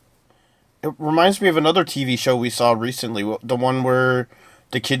 It reminds me of another TV show we saw recently, the one where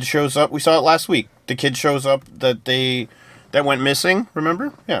the kid shows up. We saw it last week. The kid shows up that went missing,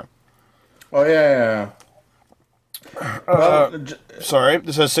 remember? Yeah. Oh, yeah. Well, Sorry,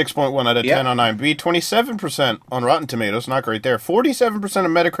 this has 6.1 out of 10 on IMDb, 27% on Rotten Tomatoes, not great there. 47%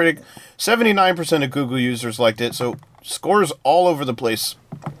 of Metacritic, 79% of Google users liked it, so scores all over the place.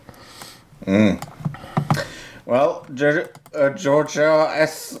 Well, Georgia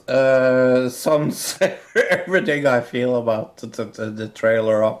S. Sums everything I feel about the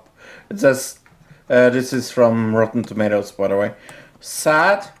trailer up. It says, this is from Rotten Tomatoes, by the way.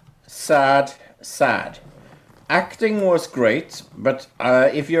 Sad, sad, sad. Acting was great, but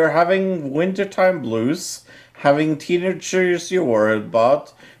if you're having wintertime blues, having teenagers you're worried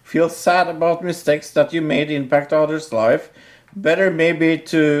about, feel sad about mistakes that you made impact others' life, better maybe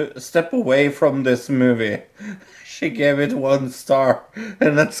to step away from this movie. She gave it 1 star,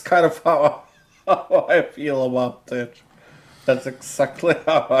 and that's kind of how I feel about it. That's exactly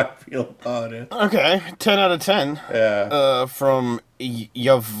how I feel about it. Okay, 10 out of 10. Yeah. From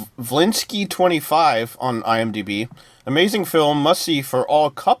Yavlinsky25 on IMDb. Amazing film, must see for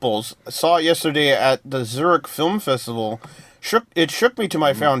all couples. Saw it yesterday at the Zurich Film Festival. It shook me to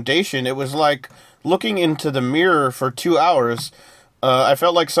my foundation. It was like looking into the mirror for 2 hours. I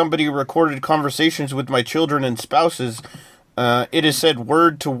felt like somebody recorded conversations with my children and spouses. It is said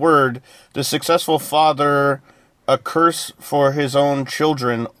word to word, the successful father, a curse for his own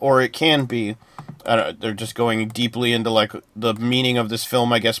children, or it can be. They're just going deeply into like the meaning of this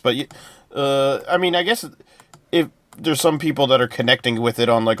film, I guess. But I mean, I guess if there's some people that are connecting with it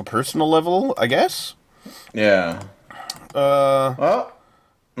on like a personal level, I guess. Yeah. I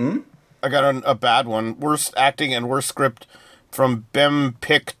got a bad one. Worst acting and worst script from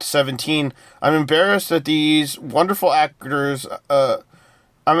BemPicked17. I'm embarrassed that these wonderful actors.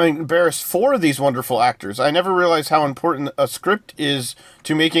 I'm embarrassed for these wonderful actors. I never realized how important a script is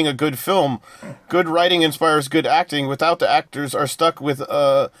to making a good film. Good writing inspires good acting. Without the actors are stuck with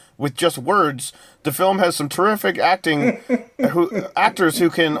just words. The film has some terrific actors who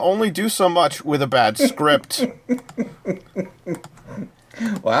can only do so much with a bad script.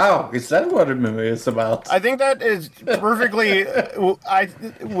 Wow, is that what the movie is about? I think that is perfectly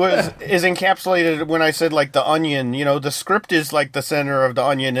is encapsulated when I said like the onion. You know, the script is like the center of the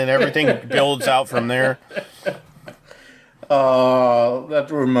onion, and everything builds out from there.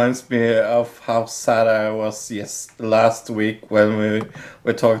 That reminds me of how sad I was last week when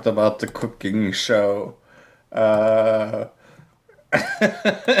we talked about the cooking show on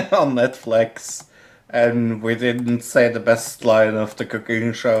Netflix. And we didn't say the best line of the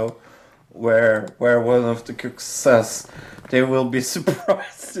cooking show, where one of the cooks says, "They will be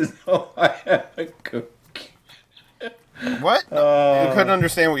surprised to know I am a cook." What? I couldn't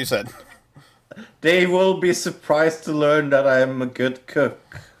understand what you said. They will be surprised to learn that I am a good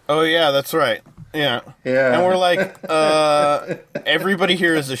cook. Oh yeah, that's right. Yeah. Yeah. And we're like, everybody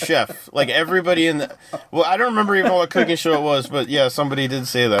here is a chef. Like everybody in the... Well, I don't remember even what cooking show it was, but yeah, somebody did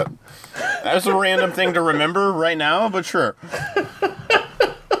say that. That's a random thing to remember right now, but sure.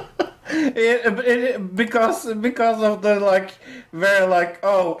 Because of the like very like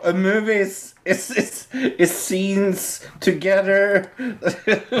a movie is scenes together.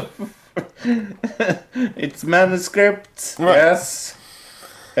 It's manuscript. Right. Yes.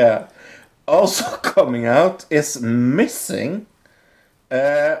 Yeah. Also coming out is Missing.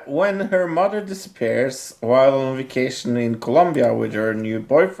 When her mother disappears while on vacation in Colombia with her new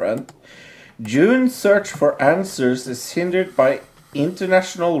boyfriend, June's search for answers is hindered by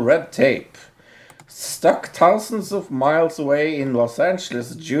international red tape. Stuck thousands of miles away in Los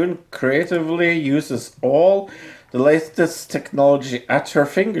Angeles, June creatively uses all the latest technology at her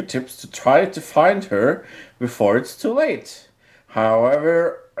fingertips to try to find her before it's too late.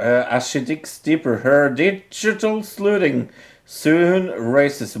 However, as she digs deeper, her digital sleuthing soon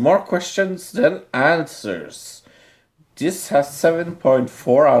raises more questions than answers. This has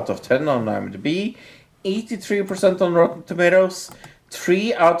 7.4 out of 10 on IMDb, 83% on Rotten Tomatoes,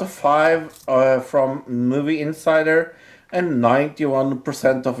 3 out of 5 from Movie Insider, and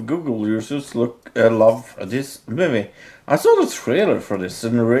 91% of Google users love this movie. I saw the trailer for this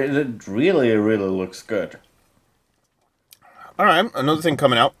and it really looks good. Alright, another thing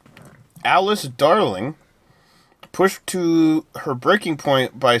coming out. Alice Darling, pushed to her breaking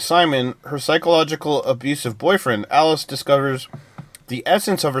point by Simon, her psychological abusive boyfriend, Alice discovers the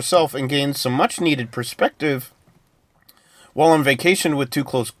essence of herself and gains some much-needed perspective while on vacation with 2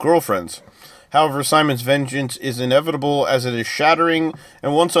 close girlfriends. However, Simon's vengeance is inevitable as it is shattering,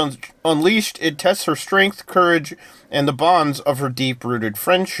 and once unleashed, it tests her strength, courage, and the bonds of her deep-rooted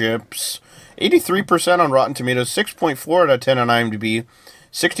friendships. 83% on Rotten Tomatoes, 6.4 out of 10 on IMDb,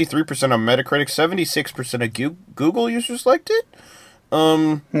 63% on Metacritic, 76% of Google users liked it.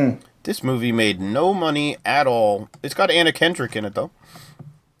 This movie made no money at all. It's got Anna Kendrick in it, though.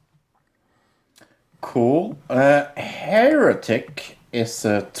 Cool. Heretic is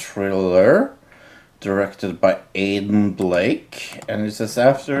a thriller directed by Aidan Blake, and it says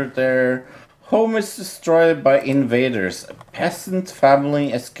after their Home is destroyed by invaders. A peasant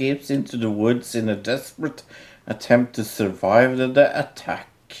family escapes into the woods in a desperate attempt to survive the attack.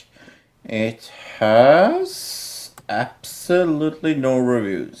 It has absolutely no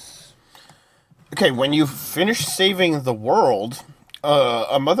reviews. Okay, when you finish saving the world,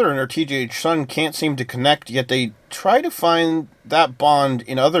 a mother and her teenage son can't seem to connect, yet they try to find that bond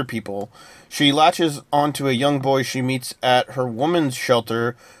in other people. She latches onto a young boy she meets at her woman's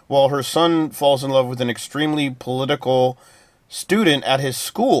shelter, while her son falls in love with an extremely political student at his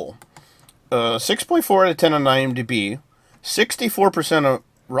school. 6.4 out of 10 on IMDb, 64% on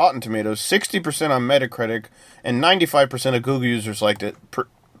Rotten Tomatoes, 60% on Metacritic, and 95% of Google users liked it.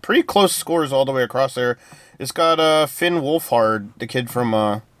 Pretty close scores all the way across there. It's got Finn Wolfhard, the kid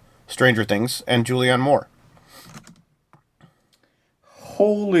from Stranger Things, and Julianne Moore.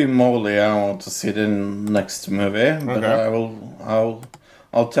 Holy moly! I want to see the next movie, but Okay.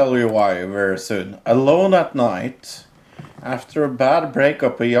 I'll tell you why very soon. Alone at night, after a bad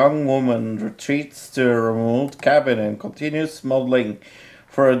breakup, a young woman retreats to a remote cabin and continues modeling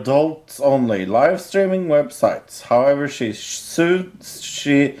for adults only live streaming websites. However, she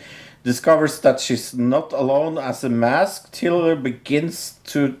discovers that she's not alone as a masked killer begins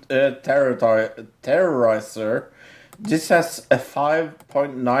to terrorize her. This has a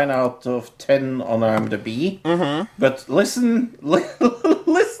 5.9 out of 10 on IMDb. Mm-hmm. But listen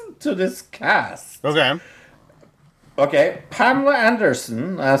to this cast. Okay. Okay, Pamela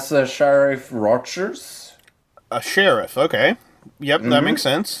Anderson as Sheriff Rogers. A sheriff, okay. Yep, that makes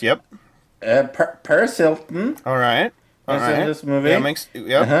sense. Yep. Paris Hilton. All right. Is in this movie. Yeah,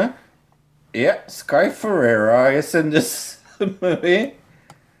 yep. Uh-huh. Yeah, Sky Ferreira is in this movie.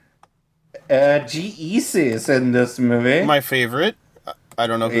 G-Eazy is in this movie. My favorite. I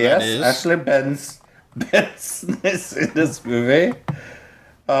don't know who that is. Ashley Benson is in this movie.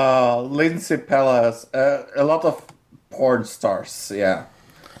 Lindsay Pellas. A lot of porn stars, yeah.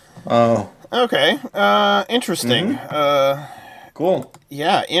 Okay. Interesting. Cool.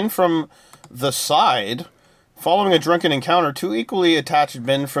 Yeah, in from the side, following a drunken encounter, two equally attached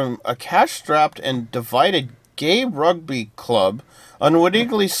men from a cash-strapped and divided gay rugby club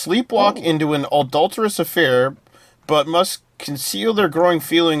unwittingly sleepwalk into an adulterous affair, but must conceal their growing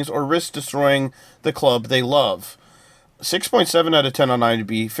feelings or risk destroying the club they love. 6.7 out of 10 on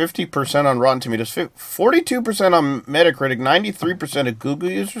IMDb, 50% on Rotten Tomatoes, 42% on Metacritic, 93% of Google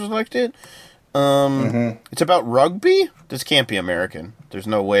users liked it. It's about rugby? This can't be American. There's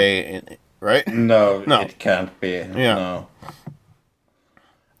no way, right? No, it can't be. Yeah.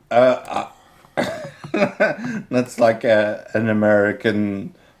 No. That's like an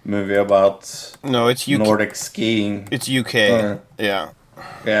American movie about no, it's UK. Nordic skiing. It's UK. Yeah.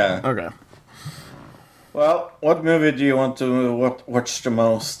 Yeah. Okay. Well, what movie do you want to watch the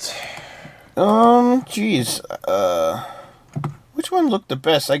most? Geez. Which one looked the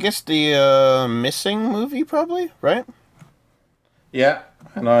best? I guess the Missing movie, probably, right? Yeah,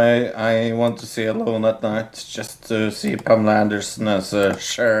 and I want to see Alone at Night just to see Pamela Anderson as a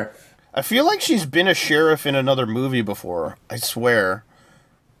sheriff. I feel like she's been a sheriff in another movie before. I swear.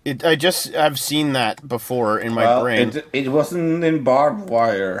 I've seen that before in my brain. It wasn't in Barbed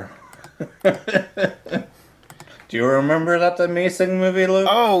Wire. Do you remember that amazing movie, Luke?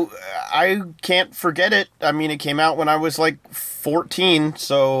 Oh, I can't forget it. I mean, it came out when I was like 14,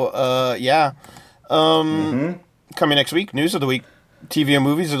 so yeah. Coming next week, news of the week, TV and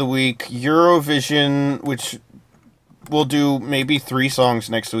movies of the week, Eurovision, which we'll do maybe 3 songs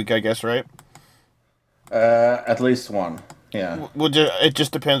next week, I guess, right? At least one. Yeah. It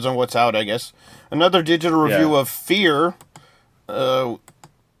just depends on what's out, I guess. Another digital review of Fear.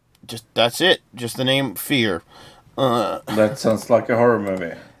 That's it. Just the name Fear. That sounds like a horror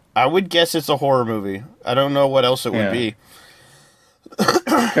movie. I would guess it's a horror movie. I don't know what else it would be.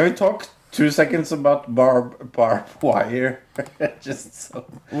 Can we talk 2 seconds about barbed wire? Just so.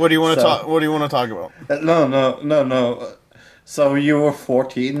 What do you want to talk? What do you want to talk about? No. So you were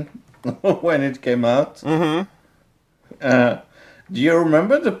 14 when it came out. Mm-hmm. Do you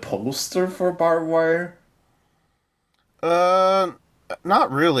remember the poster for Barbed Wire?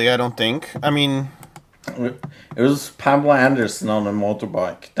 Not really. I don't think. I mean, it was Pamela Anderson on a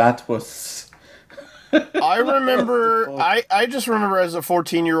motorbike. That was. I remember. I just remember as a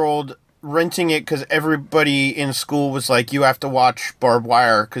 14-year-old renting it because everybody in school was like, "You have to watch Barbed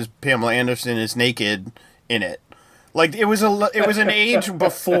Wire because Pamela Anderson is naked in it." Like it was an age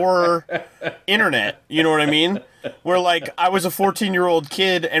before internet. You know what I mean? Where like I was a 14-year-old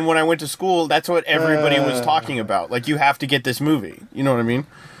kid, and when I went to school, that's what everybody was talking about. Like you have to get this movie. You know what I mean?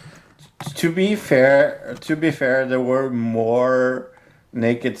 To be fair, there were more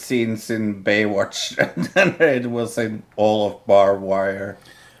naked scenes in Baywatch, and then it was in all of Barbed Wire.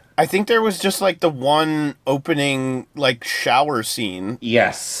 I think there was just like the one opening like shower scene,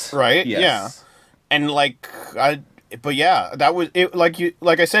 Yes. right? Yes. Yeah, and like but yeah, that was it.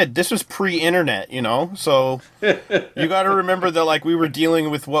 Like I said, this was pre-internet, you know. So you got to remember that like we were dealing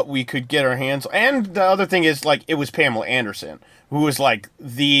with what we could get our hands. And the other thing is like it was Pamela Anderson, who was like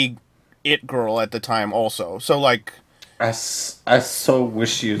the it girl at the time, also. So like, I so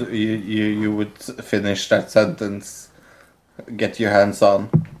wish you would finish that sentence. Get your hands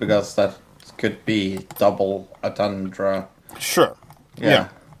on, because that could be double entendre. Sure. Yeah.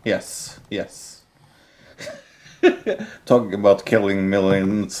 Yes. Yes. Talking about killing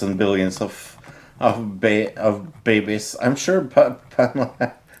millions and billions of babies. I'm sure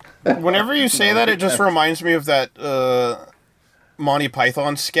Pamela. Whenever you say that, it just reminds me of that Monty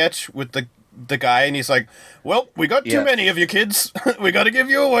Python sketch with the guy, and he's like, "Well, we got too many of you kids. We got to give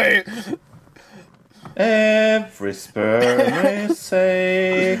you away." Every sperm is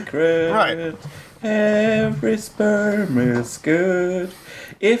sacred. Right. Every sperm is good.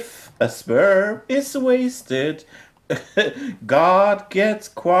 If a sperm is wasted, God gets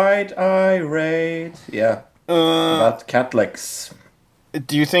quite irate. Yeah. About Catholics.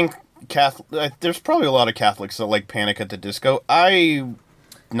 Do you think there's probably a lot of Catholics that like Panic at the Disco. I'm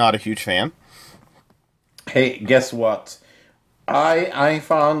not a huge fan. Hey, guess what? I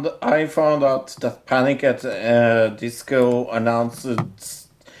found out that Panic at Disco announced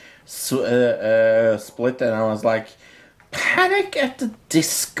split, and I was like, Panic at the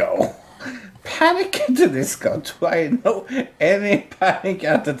Disco? Panic at the Disco? Do I know any Panic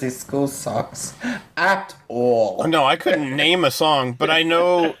at the Disco songs at all? No, I couldn't name a song, but I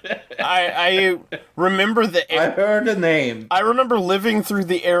know I remember I heard the name. I remember living through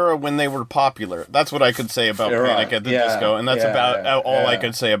the era when they were popular. That's what I could say about Panic at the Disco, and that's about all I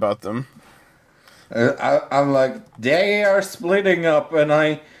could say about them. I'm like, they are splitting up, and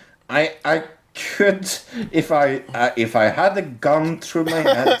I could, if I had a gun through my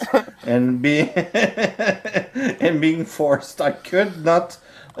head and being forced, I could not.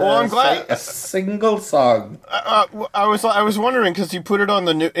 Well, I'm glad say a single song. I was wondering, because you put it on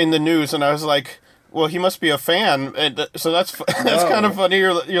in the news, and I was like, well, he must be a fan, and so that's kind of funny.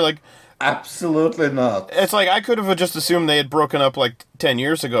 You're like, absolutely not. It's like I could have just assumed they had broken up like 10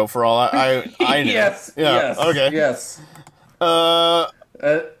 years ago. For all I knew. Yes. Yeah. Yes. Okay. Yes.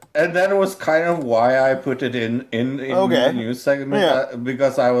 And that was kind of why I put it in the news segment,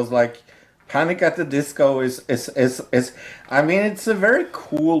 because I was like, Panic at the Disco is I mean, it's a very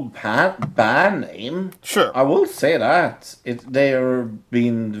cool band name. Sure. I will say that. They are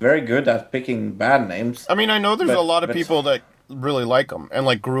being very good at picking band names. I mean, I know there's a lot of people that really like them and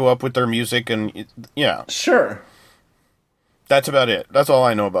like grew up with their music, and yeah. Sure. That's about it. That's all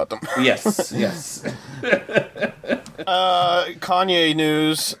I know about them. Yes, yes. Kanye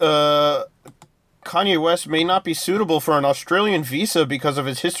news. Kanye West may not be suitable for an Australian visa because of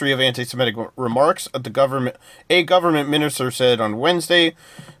his history of anti-Semitic remarks. A government minister said on Wednesday,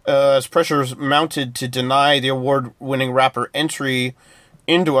 as pressures mounted to deny the award-winning rapper entry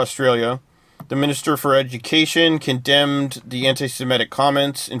into Australia. The Minister for Education condemned the anti-Semitic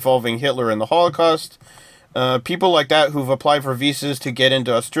comments involving Hitler and the Holocaust. People like that who've applied for visas to get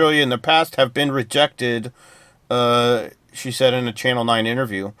into Australia in the past have been rejected, she said in a Channel 9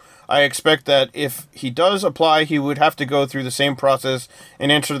 interview. I expect that if he does apply, he would have to go through the same process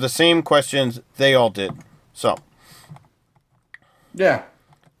and answer the same questions they all did. So. Yeah.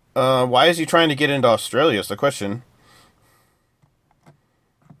 Why is he trying to get into Australia is the question.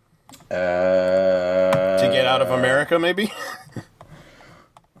 To get out of America, maybe?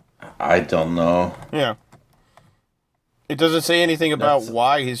 I don't know. Yeah. It doesn't say anything about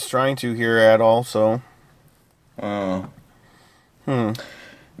why he's trying to here at all, so.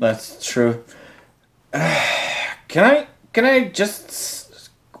 That's true. Can I just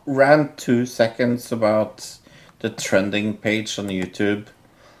rant 2 seconds about the trending page on YouTube?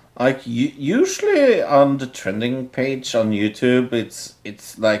 Like, usually on the trending page on YouTube,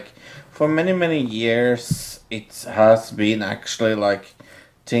 it's like, for many years, it has been actually like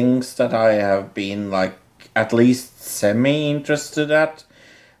things that I have been like at least semi-interested at.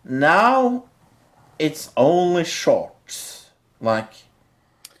 Now, it's only shorts. Like,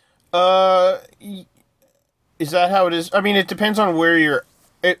 is that how it is? I mean, it depends on where you're.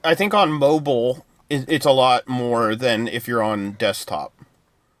 I think on mobile, it's a lot more than if you're on desktop.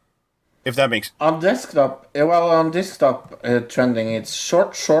 If that makes on desktop, trending, it's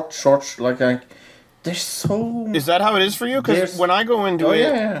short. Like there's so. Is that how it is for you? Because when I go into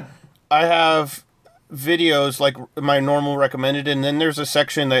yeah. I have videos, like my normal recommended, and then there's a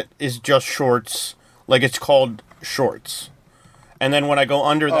section that is just shorts, like it's called shorts. And then when I go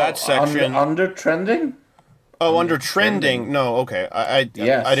under that section... Under trending? Oh, under trending. No, okay. I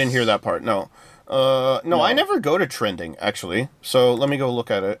didn't hear that part, no. No, I never go to trending, actually. So let me go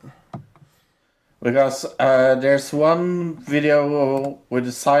look at it. Because there's one video with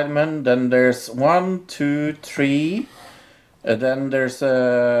the Sidemen, then there's 1, 2, 3, then there's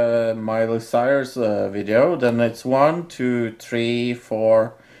a Miley Cyrus video, then it's 1, 2, 3,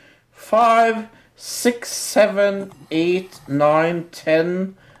 4, 5, 6, 7, 8, 9,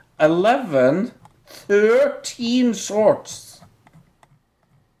 10, 11, 13 shorts.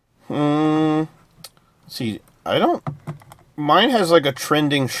 See, I don't... Mine has like a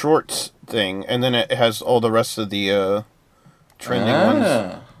trending shorts thing, and then it has all the rest of the trending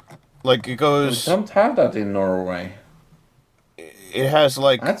ones. Like it goes... We don't have that in Norway. It has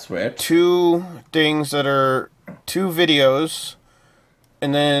like... That's weird. 2 things that are 2 videos,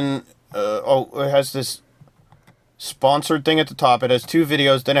 and then... it has this sponsored thing at the top. It has 2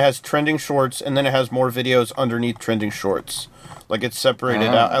 videos, then it has trending shorts, and then it has more videos underneath trending shorts. Like it's separated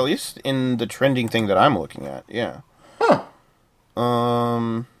out, at least in the trending thing that I'm looking at. Yeah. Huh.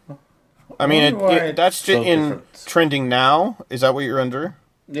 I mean, that's so in different. trending now. Is that what you're under?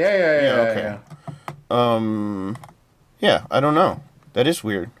 Yeah. Okay. Yeah, I don't know. That is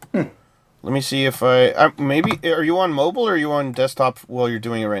weird. Let me see if I maybe... Are you on mobile or are you on desktop while you're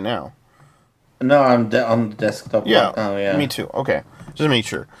doing it right now? No, I'm on the desktop. Yeah. Right now, yeah. Me too. Okay. Just make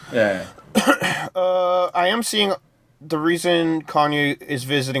sure. Yeah. I am seeing the reason Kanye is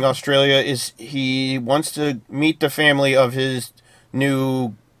visiting Australia is he wants to meet the family of his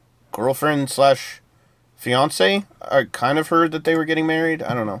new girlfriend / fiance. I kind of heard that they were getting married.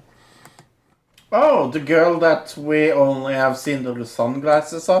 I don't know. Oh, the girl that we only have seen the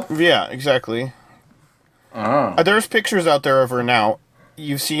sunglasses of? Yeah, exactly. There's pictures out there of her now.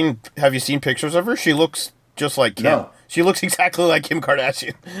 Have you seen pictures of her? She looks just like Kim. No. She looks exactly like Kim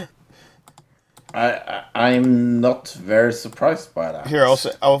Kardashian. I'm not very surprised by that. Here,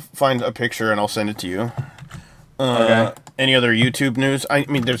 I'll find a picture and I'll send it to you. Okay. Any other YouTube news? I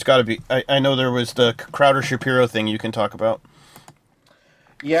mean, there's got to be. I know there was the Crowder Shapiro thing you can talk about.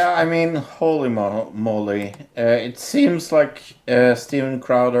 Yeah, I mean, holy moly. It seems like Steven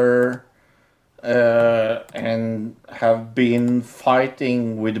Crowder and have been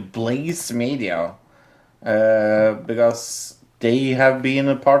fighting with Blaze Media because they have been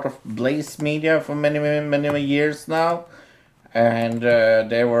a part of Blaze Media for many years now, and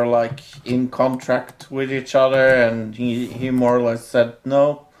they were like in contract with each other, and he more or less said,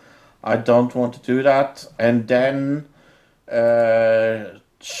 no, I don't want to do that. And then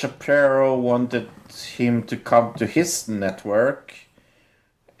Shapiro wanted him to come to his network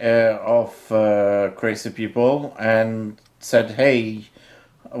of crazy people and said, hey,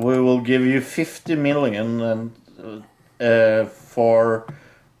 we will give you 50 million and for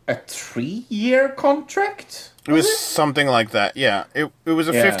a 3-year contract? It was something like that, yeah. It was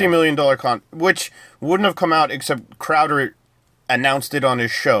a $50 million which wouldn't have come out except Crowder announced it on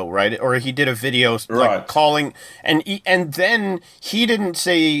his show, right? Or he did a video like calling, and then he didn't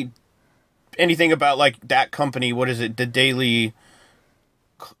say anything about like that company. What is it? The Daily...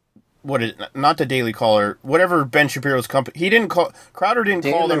 What is it? Not the Daily Caller, whatever Ben Shapiro's company. He didn't call... Crowder didn't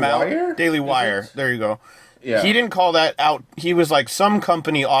call them out. Daily Wire. There you go. Yeah. He didn't call that out. He was like, some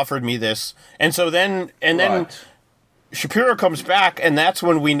company offered me this. And so then... And then Shapiro comes back, and that's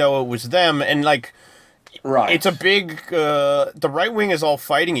when we know it was them. And like... Right. It's a big... the right wing is all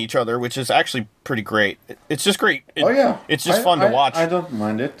fighting each other, which is actually pretty great. It's just great. It's just fun to watch. I don't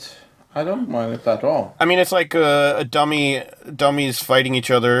mind it. I don't mind it at all. I mean, it's like a dummies fighting each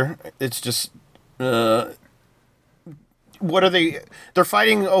other. It's just... what are they... They're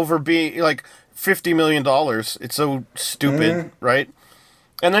fighting over being like $50 million. It's so stupid, right?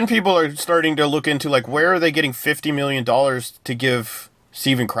 And then people are starting to look into like, where are they getting $50 million to give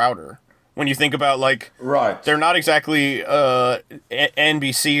Steven Crowder? When you think about, like, they're not exactly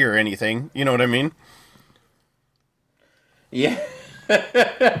NBC or anything. You know what I mean? Yeah.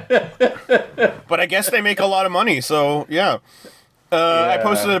 But I guess they make a lot of money, so, yeah. I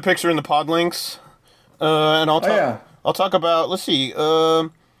posted a picture in the pod links. And I'll talk about, let's see,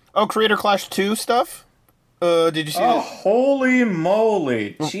 Creator Clash 2 stuff. Did you see that? Holy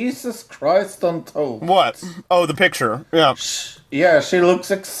moly. Jesus Christ untold. What? Oh, the picture. Yeah. Yeah, she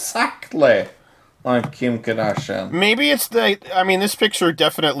looks exactly like Kim Kardashian. Maybe it's this picture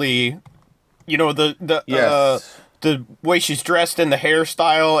definitely, the way she's dressed and the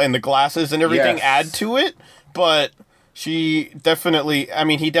hairstyle and the glasses and everything add to it, but She definitely. I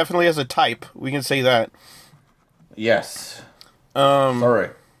mean, he definitely has a type. We can say that. Yes. Sorry.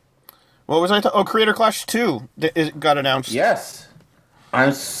 What was I? Creator Clash 2 got announced. Yes.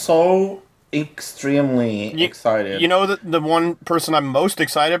 I'm so extremely excited. You know the one person I'm most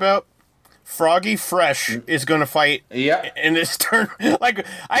excited about? Froggy Fresh is going to fight in this turn. Like,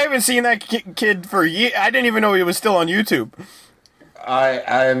 I haven't seen that kid for years. I didn't even know he was still on YouTube.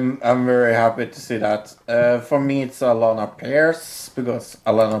 I'm very happy to see that. For me, it's Alana Pierce, because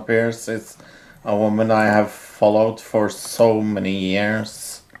Alana Pierce is a woman I have followed for so many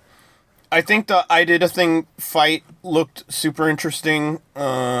years. I think the I Did a Thing fight looked super interesting.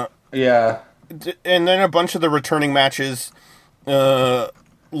 Yeah. And then a bunch of the returning matches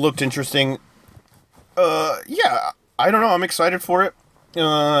looked interesting. Yeah, I don't know. I'm excited for it.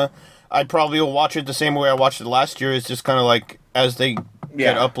 I probably will watch it the same way I watched it last year. It's just kind of like as they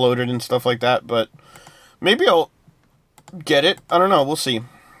get uploaded and stuff like that. But maybe I'll get it. I don't know. We'll see.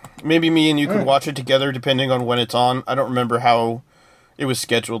 Maybe me and you could watch it together depending on when it's on. I don't remember how it was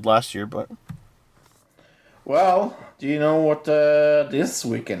scheduled last year, but... Well, do you know what this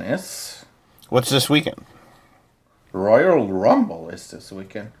weekend is? What's this weekend? Royal Rumble is this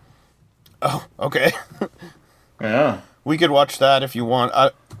weekend. Oh, okay. Yeah. We could watch that if you want.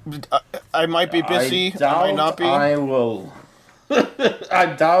 I might be busy. I might not be. I will.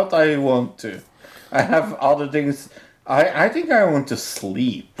 I doubt I want to. I have other things. I think I want to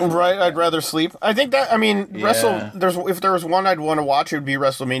sleep. Right, I'd rather sleep. I think that, I mean, if there was one I'd want to watch, it would be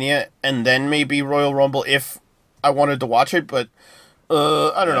WrestleMania, and then maybe Royal Rumble if I wanted to watch it, but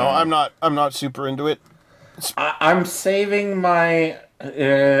I don't know. I'm not super into it. I'm saving my...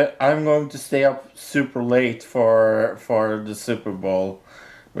 I'm going to stay up super late for the Super Bowl,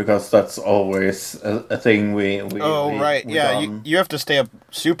 because that's always a thing we right. Yeah, you have to stay up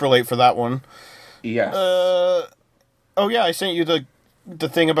super late for that one. Yes. Oh yeah, I sent you the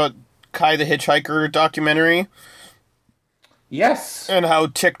thing about Kai the Hitchhiker documentary. Yes. And how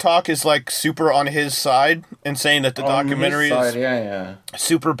TikTok is like super on his side and saying that the documentary is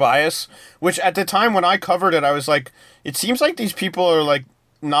super biased. Which at the time when I covered it, I was like, it seems like these people are like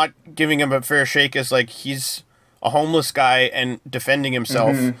not giving him a fair shake as like he's a homeless guy and defending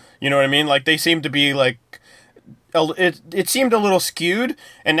himself. Mm-hmm. You know what I mean? Like they seem to be like, it seemed a little skewed,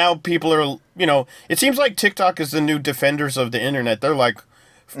 and now people are, you know, it seems like TikTok is the new defenders of the internet. They're like,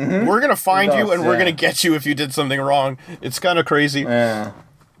 we're going to find you and we're going to get you if you did something wrong. It's kind of crazy. Yeah.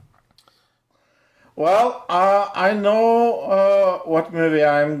 Well, I know what movie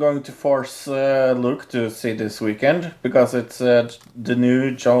I'm going to force Luke to see this weekend, because it's the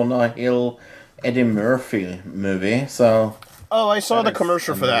new Jonah Hill, Eddie Murphy movie, so... Oh, I saw the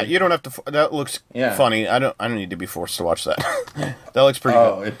commercial for that. You don't have to... That looks funny. I don't need to be forced to watch that. That looks pretty good.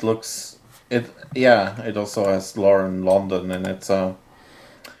 Oh, it looks... It also has Lauren London in it, so...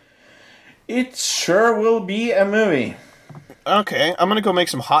 It sure will be a movie. Okay, I'm gonna go make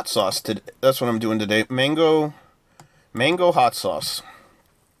some hot sauce today. That's what I'm doing today. Mango hot sauce.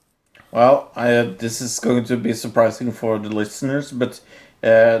 Well, this is going to be surprising for the listeners, but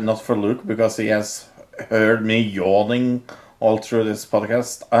not for Luke, because he has heard me yawning all through this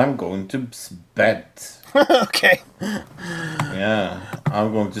podcast. I'm going to bed. Okay. Yeah,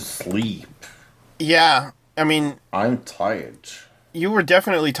 I'm going to sleep. Yeah, I mean... I'm tired. You were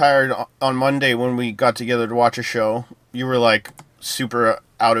definitely tired on Monday when we got together to watch a show. You were, like, super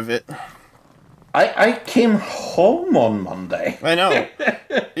out of it. I came home on Monday. I know.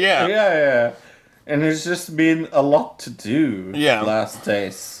 Yeah. Yeah. And there's just been a lot to do the last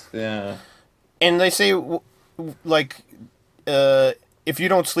days. Yeah. And they say, like, if you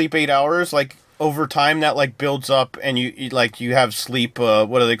don't sleep 8 hours, like, over time that, like, builds up and you have sleep,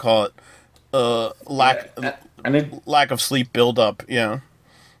 what do they call it? Lack of sleep build-up, yeah.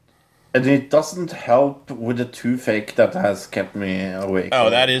 And it does't help with the toothache that has kept me awake. Oh,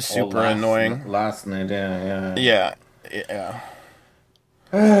 that is super annoying. Last night, yeah. Yeah.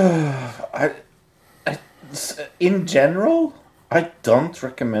 In general, I don't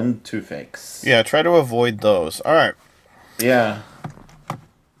recommend toothaches. Yeah, try to avoid those. All right. Yeah.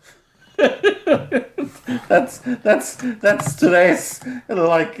 that's today's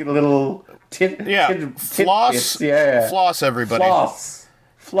like little floss. Yeah. Floss, everybody.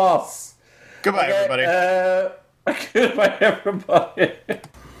 Floss. Goodbye, everybody. Goodbye, everybody.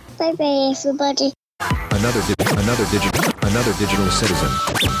 Bye, everybody. Another digital citizen.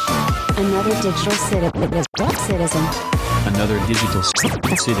 Another digital citizen. Another digital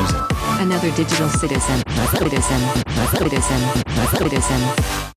citizen. Another digital citizen.